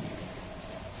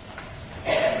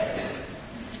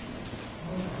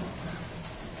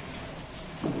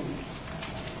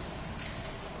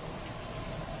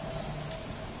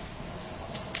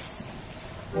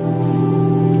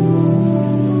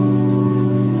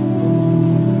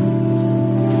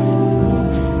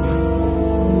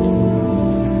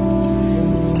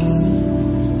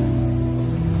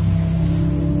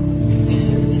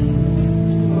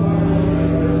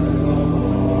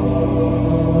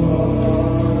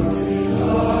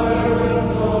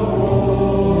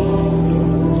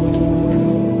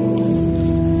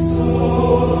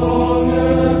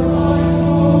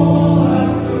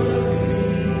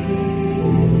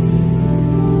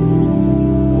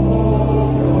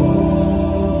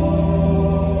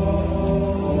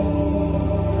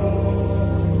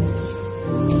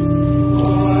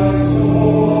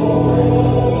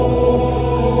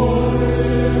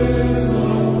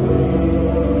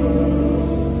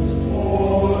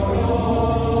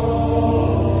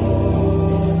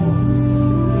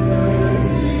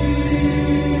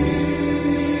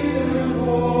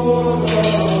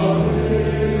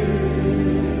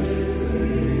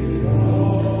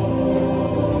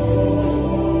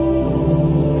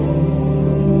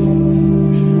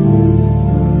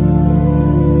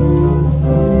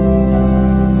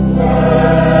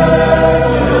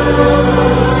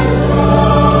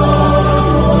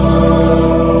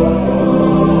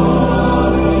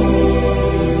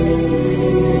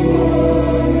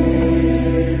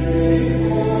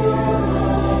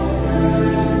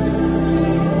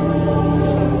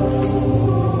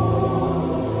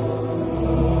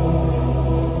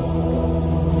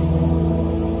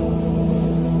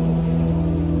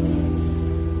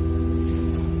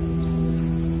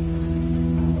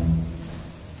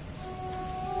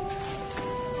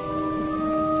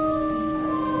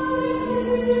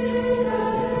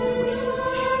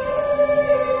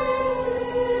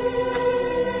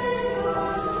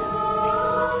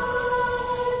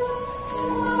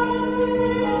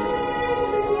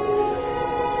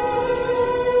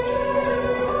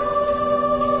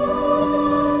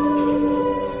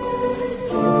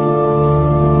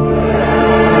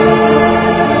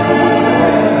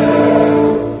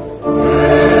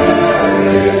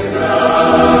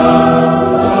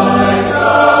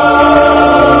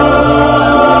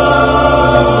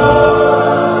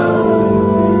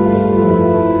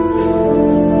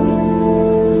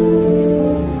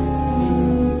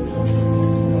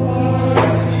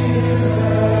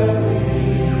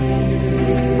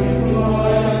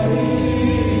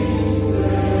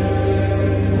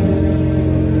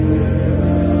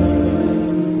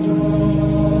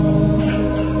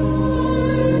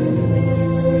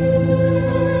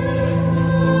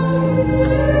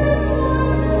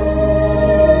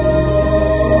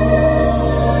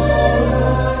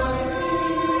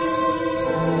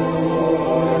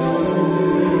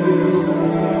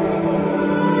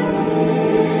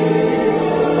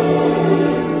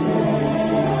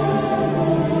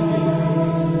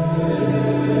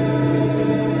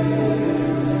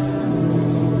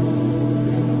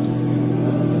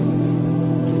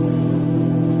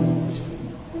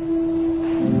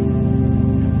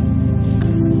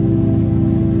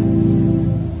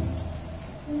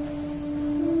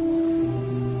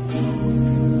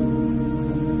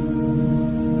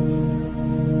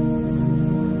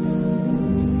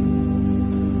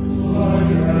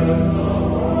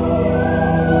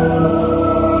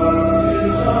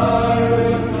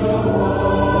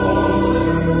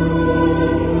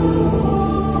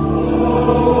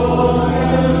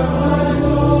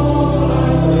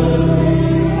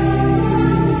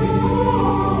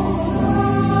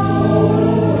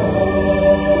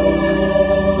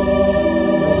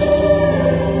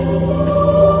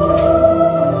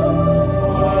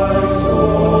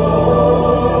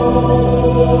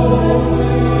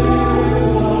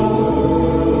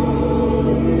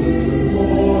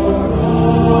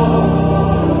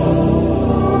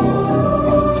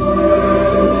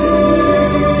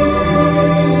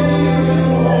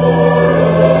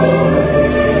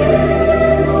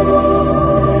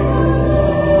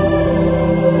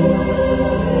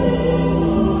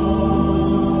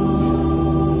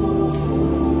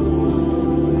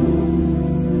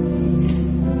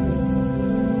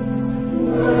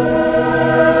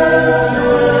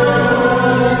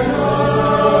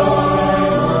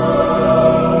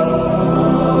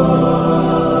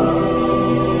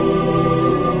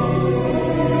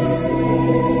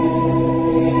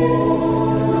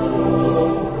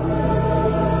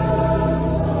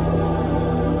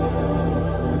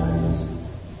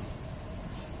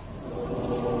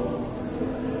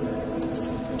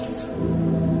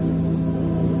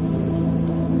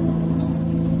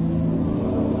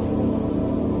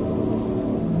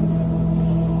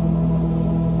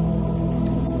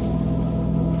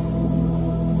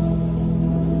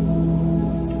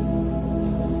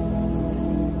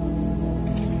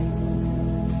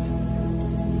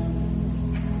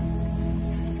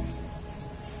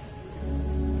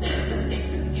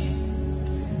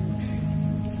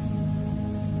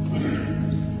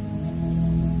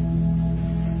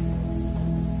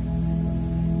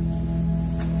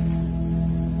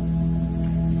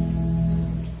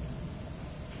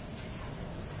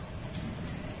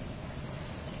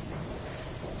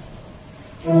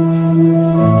 Part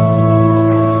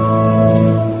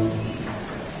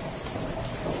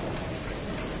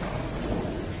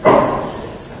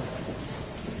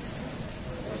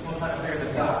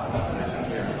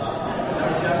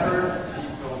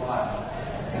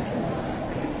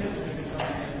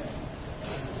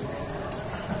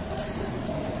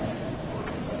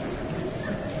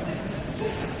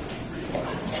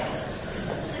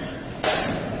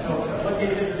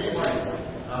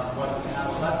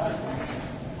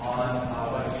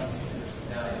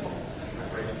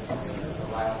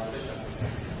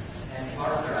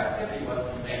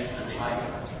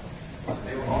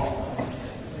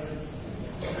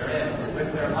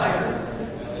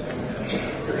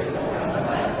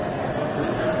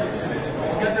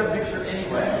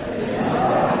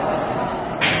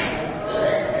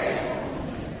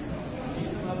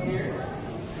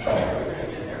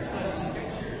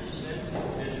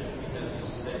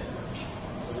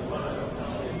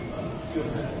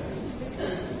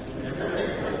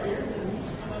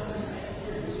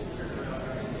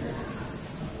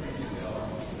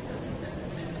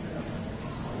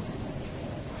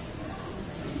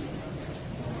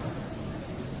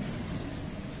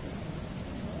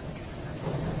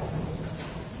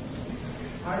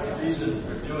of the reason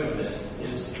for doing this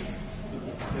is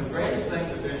the greatest thing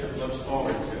the bishop looks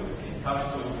forward to in coming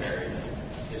to a parish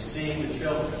is seeing the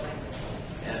children.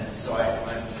 And so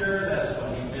I'm sure that's what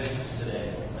he misses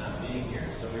today, not being here.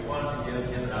 So we want to give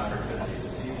him an opportunity to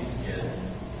see these kids,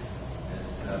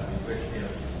 and we wish him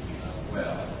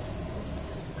well.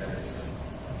 Better soon.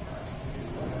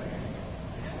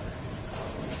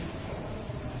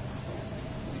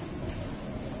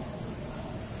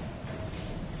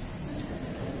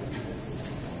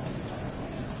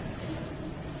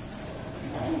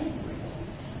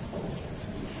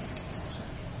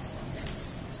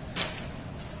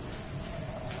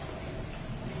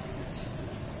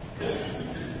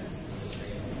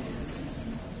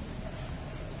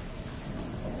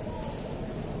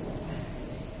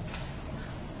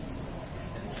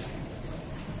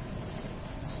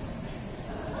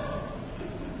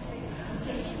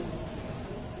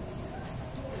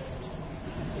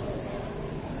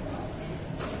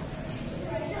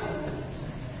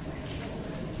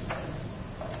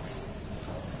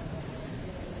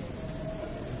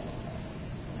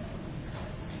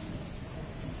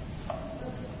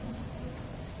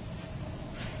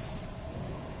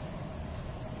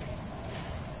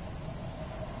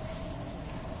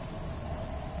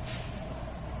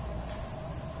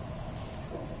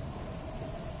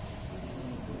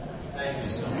 Thank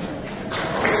you so much.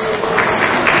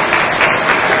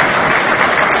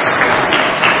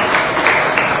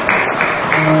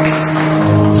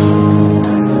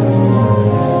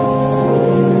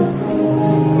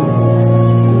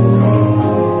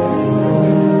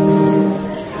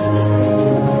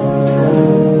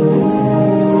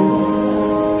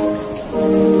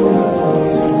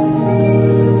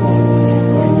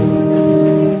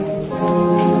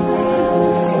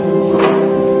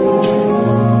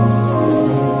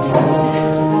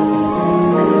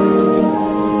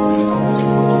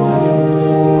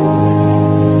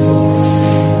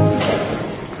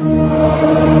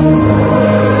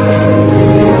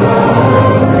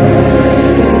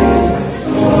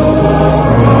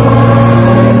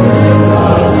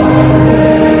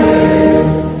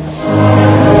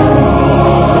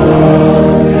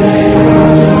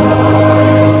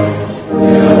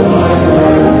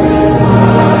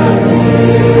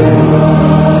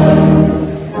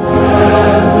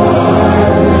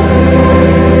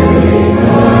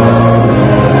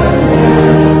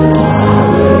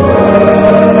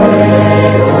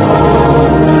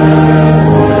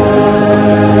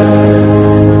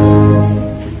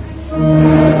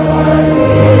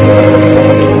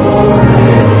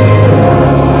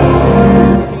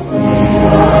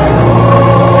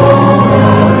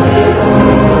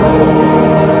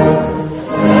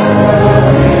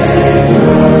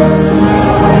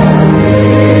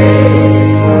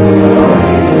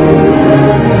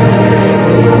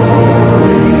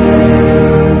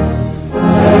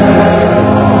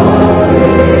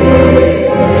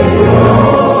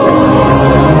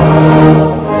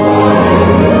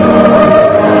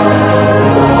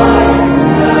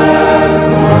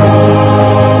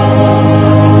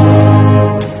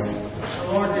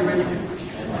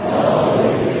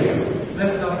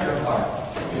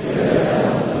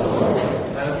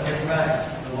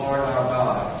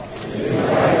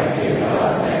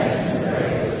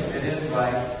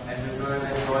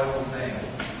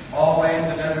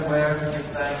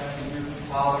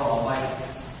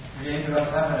 Creator of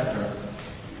heaven and earth,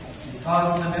 because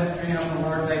the mystery of the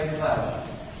Word made flesh,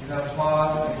 You have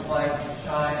caused His light to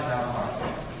shine in our hearts,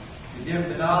 to give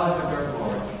the knowledge of your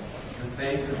glory in the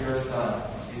face of your Son,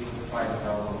 Jesus Christ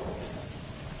our Lord.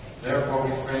 Therefore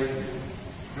we praise you,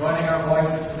 joining our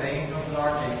voices with the angels and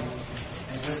archangels,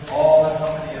 and with all the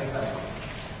company of heaven,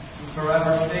 who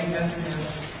forever sing and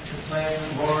proclaim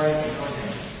the glory of your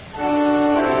name.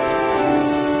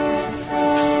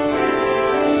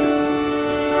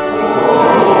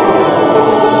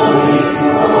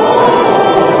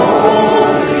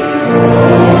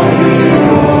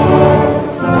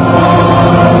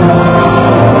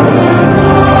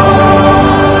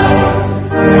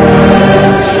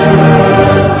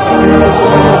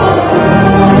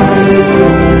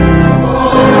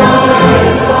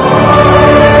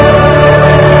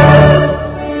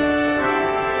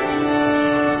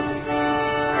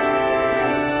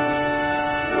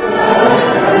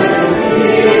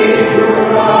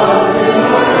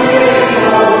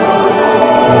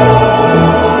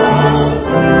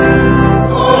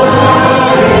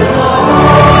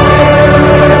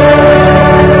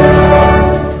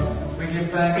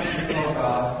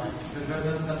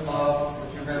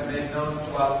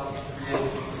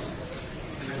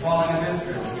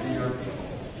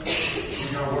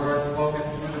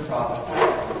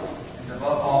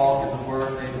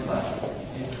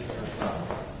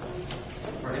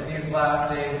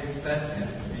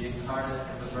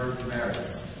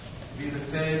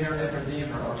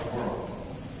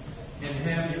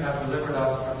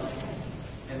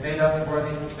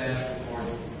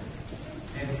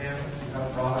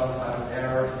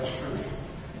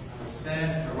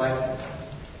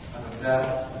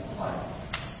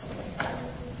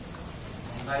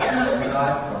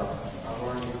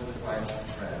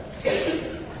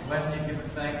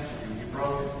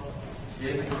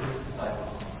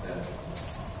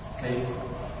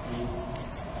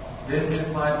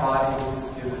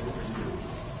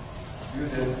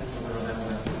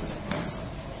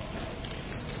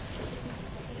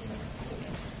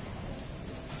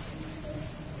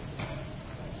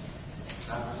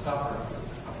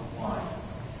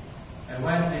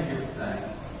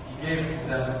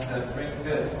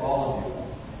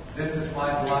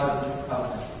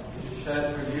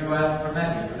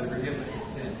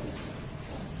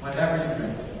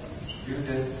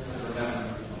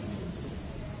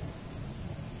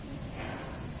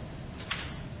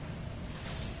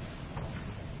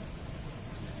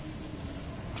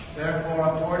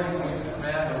 Therefore, according to His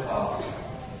command, O Father,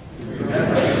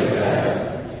 remember His death,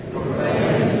 proclaim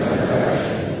His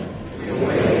resurrection, we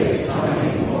await His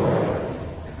coming glory.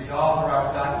 And we offer our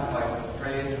sacrifice of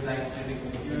praise and thanksgiving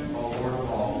to you, O Lord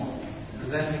of all,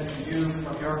 presenting to you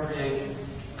from your creation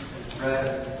this bread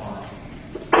and this wine.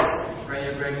 We pray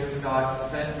your gracious God to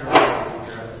send your Holy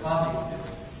Spirit upon these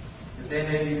gifts, that they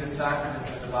may be the sacraments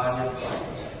of the body of Christ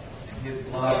and His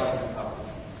blood and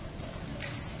covenant.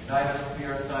 Unite us to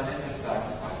your Son in His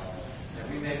sacrifice, that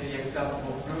we may be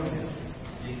acceptable through Him,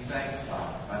 being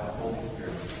sanctified by the Holy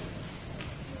Spirit.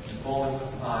 In fullness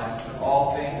of time, put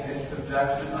all things in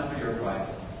subjection under your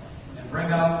Christ, and bring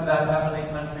us to that heavenly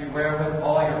country where, with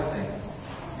all your saints,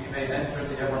 we may enter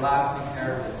the everlasting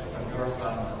heritage of your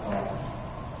Son and Father.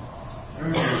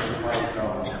 Through Jesus Christ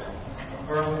our Lord, the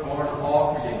firstborn of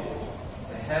all creation,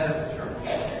 the head of the church,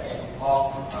 we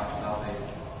call to our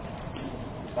salvation.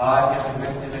 By Him and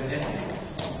with Him and in Him,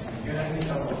 in the unity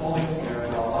of the Holy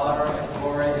Spirit, all honor and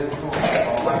glory is yours,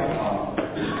 Almighty Father,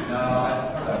 now and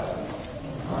forever.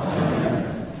 Amen.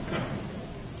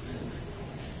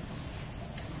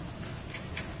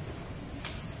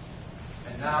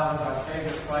 And now, as our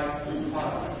Savior Christ is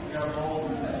Father, we are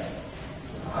bold to say,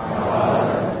 Our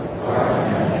Father, who art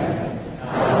in heaven,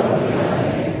 hallowed be thy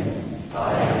name.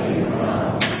 Thy kingdom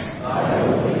come, thy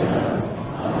will be done,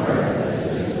 on earth as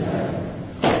it is in heaven.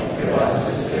 Give us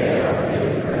this day our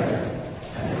daily bread,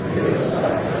 and forgive us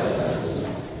our trespasses,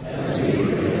 as we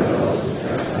forgive those who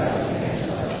trespass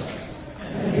against us.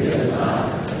 And lead us not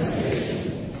into temptation,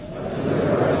 but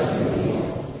deliver us from evil.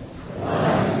 For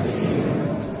thine is the kingdom,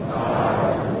 the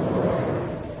power, and the glory,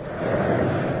 forever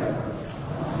and ever. Amen.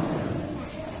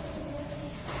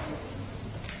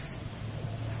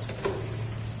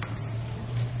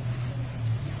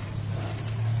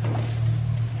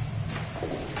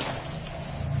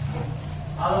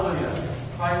 Hallelujah.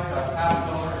 Christ our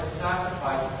Passover is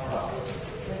sacrificed for us.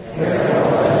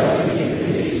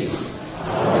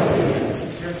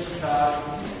 Gifts of God,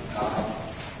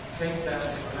 take them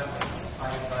and remember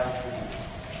Christ died for you.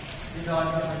 Be God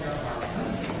in your heart.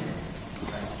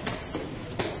 Thank you.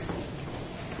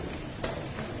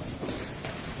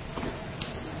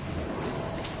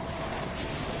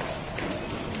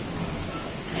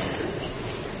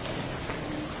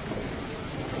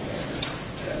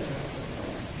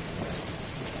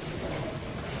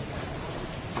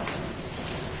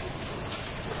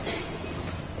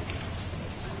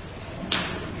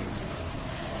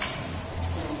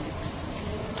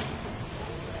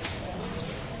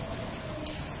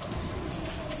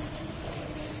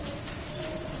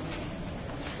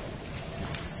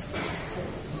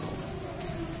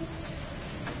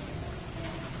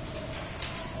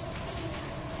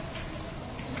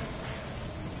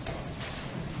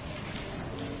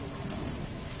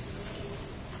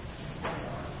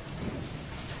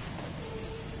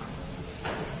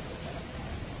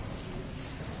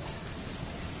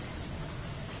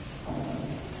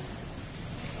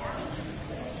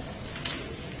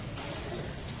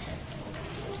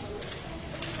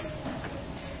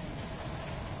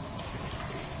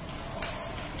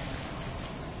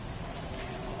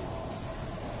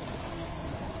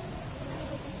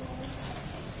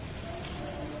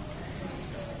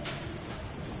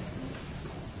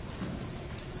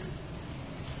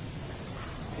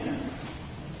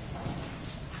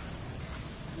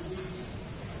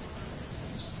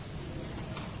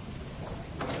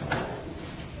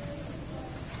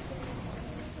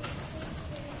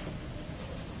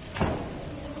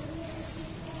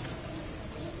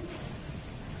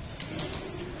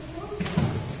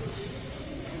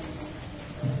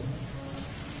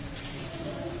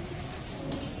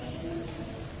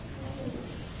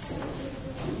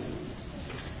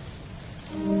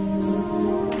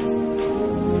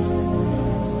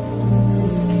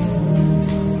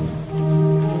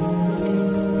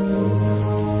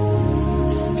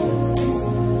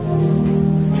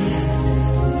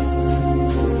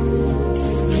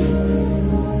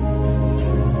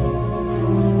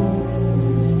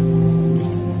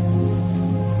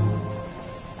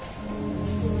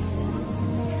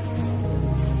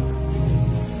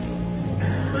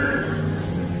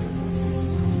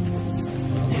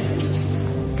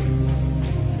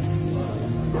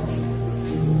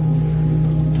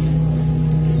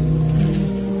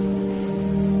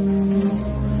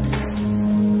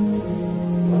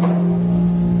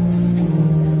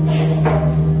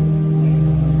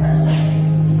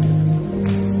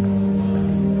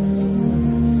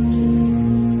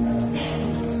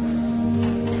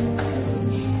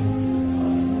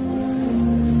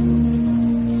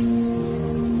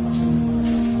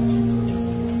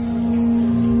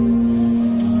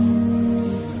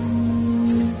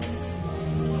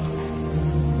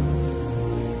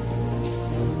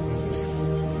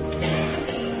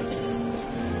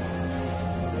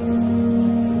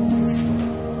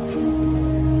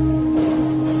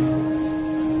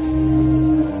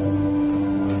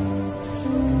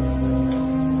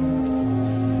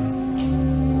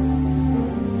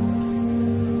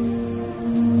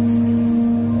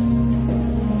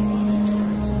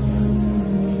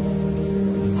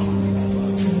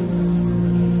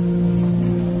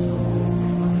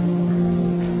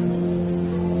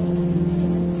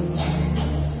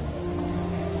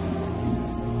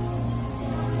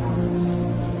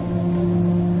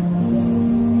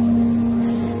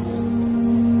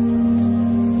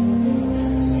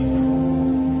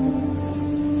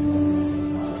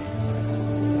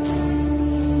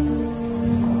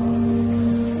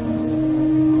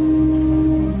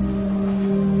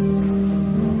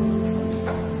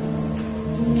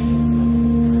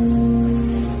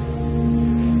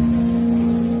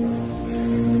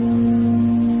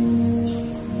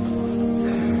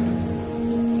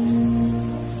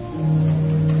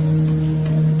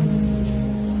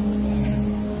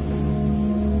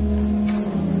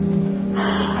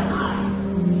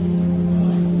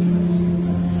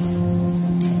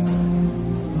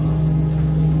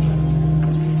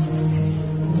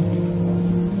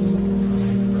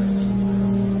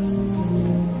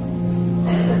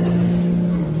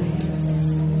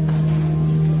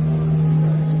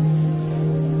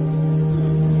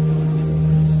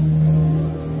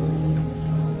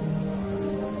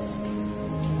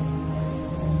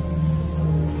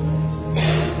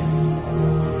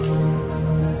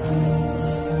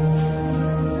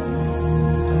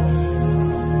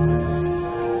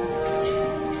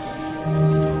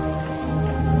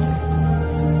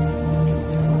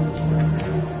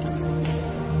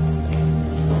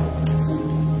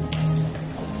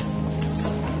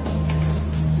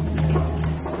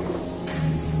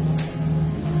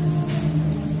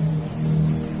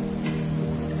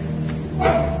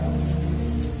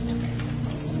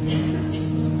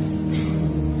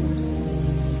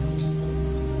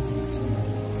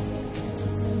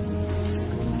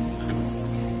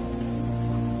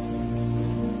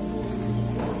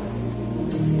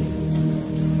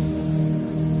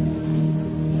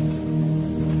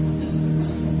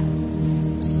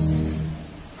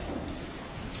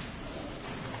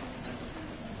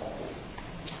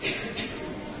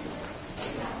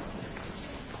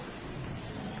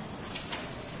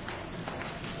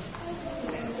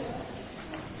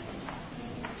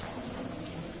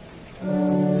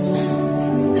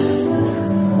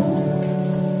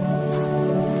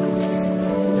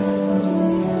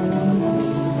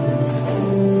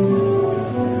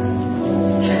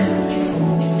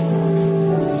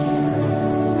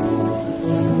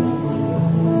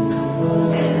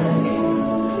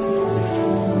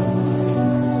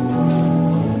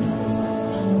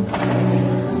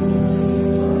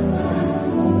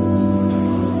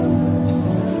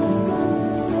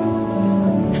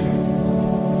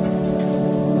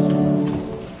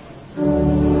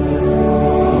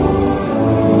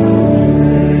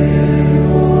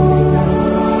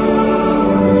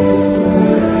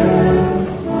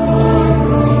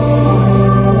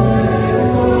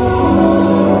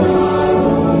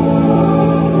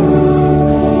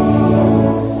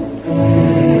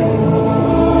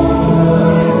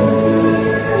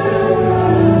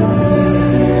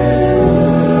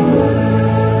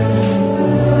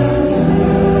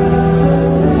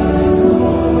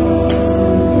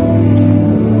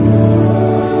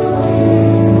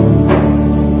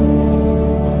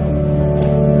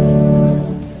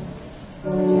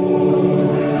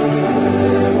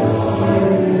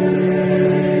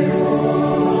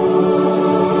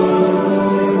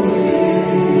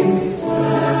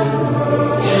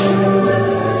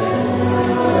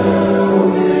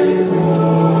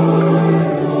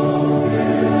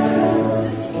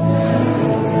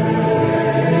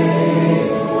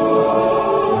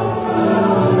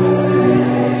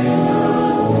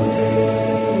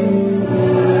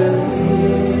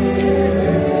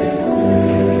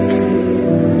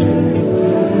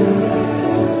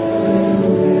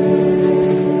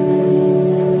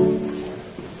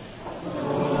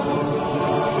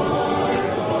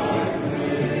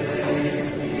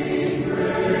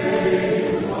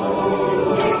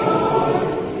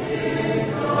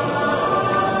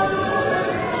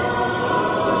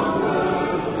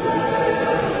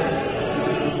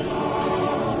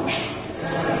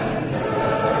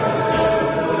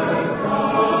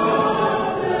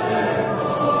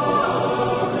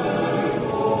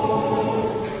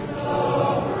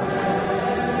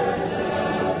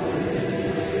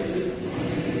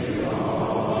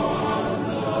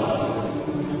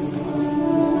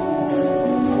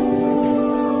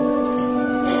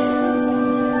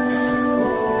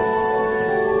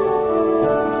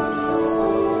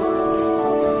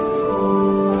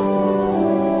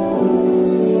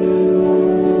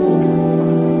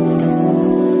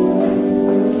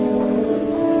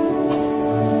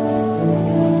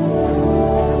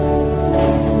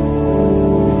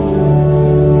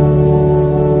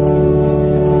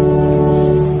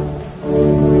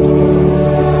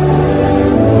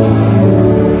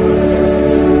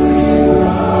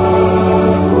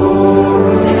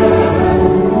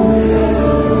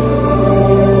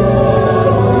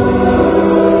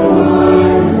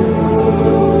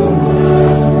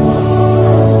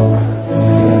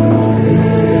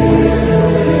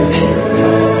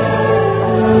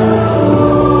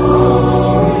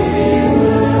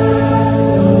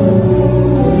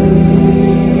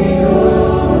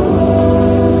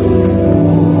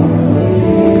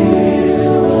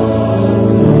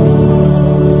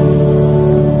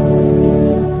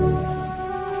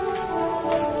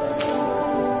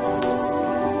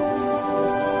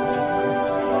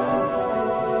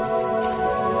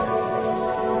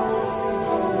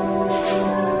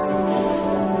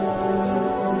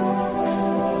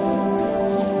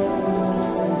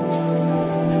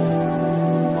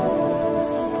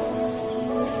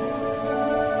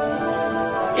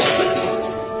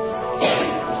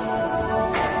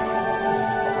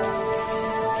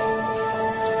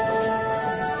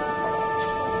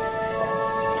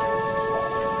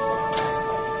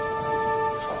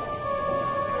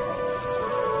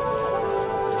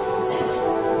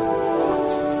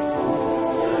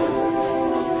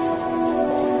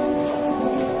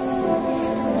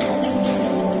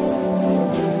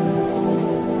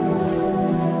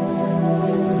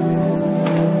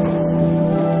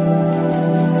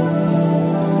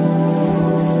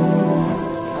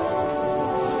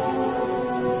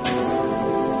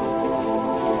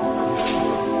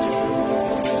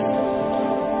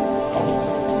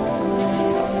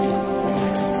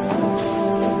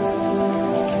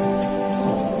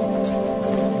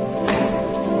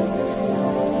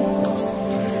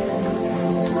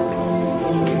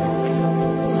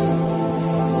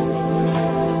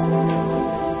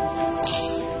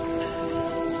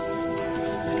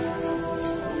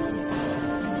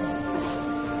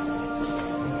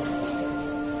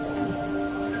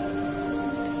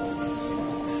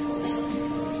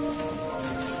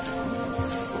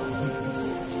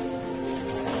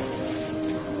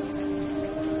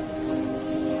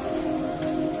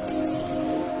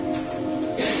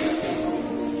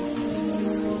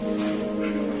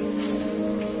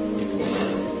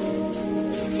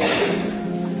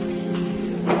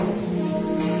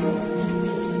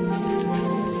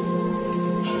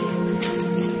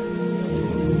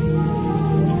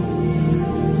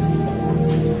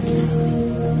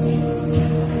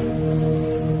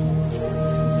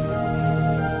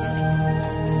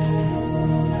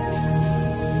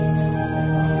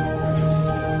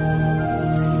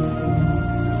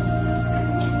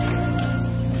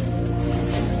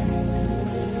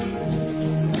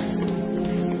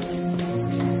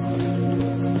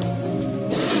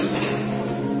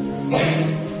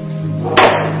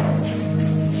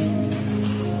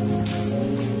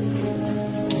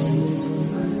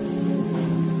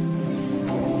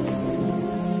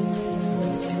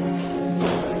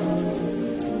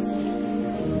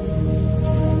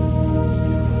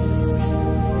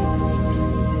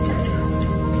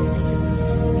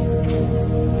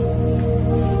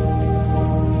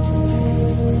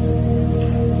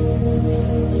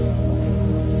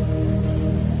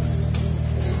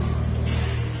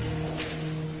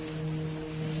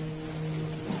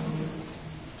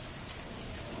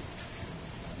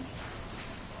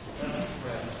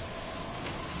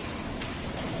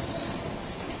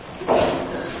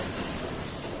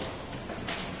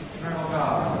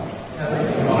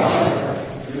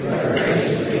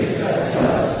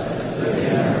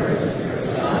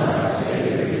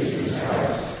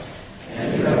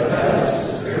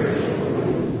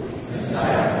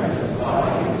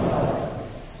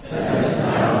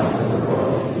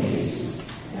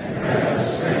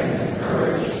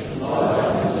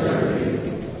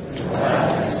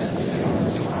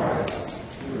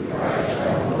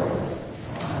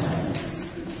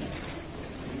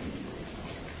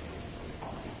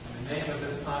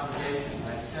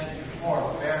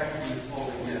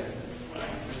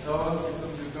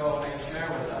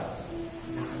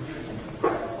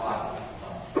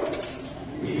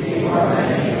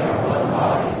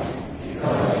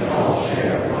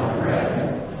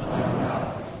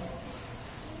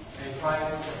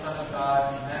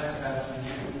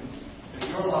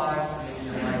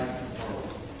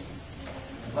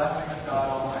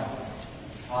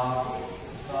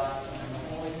 It's not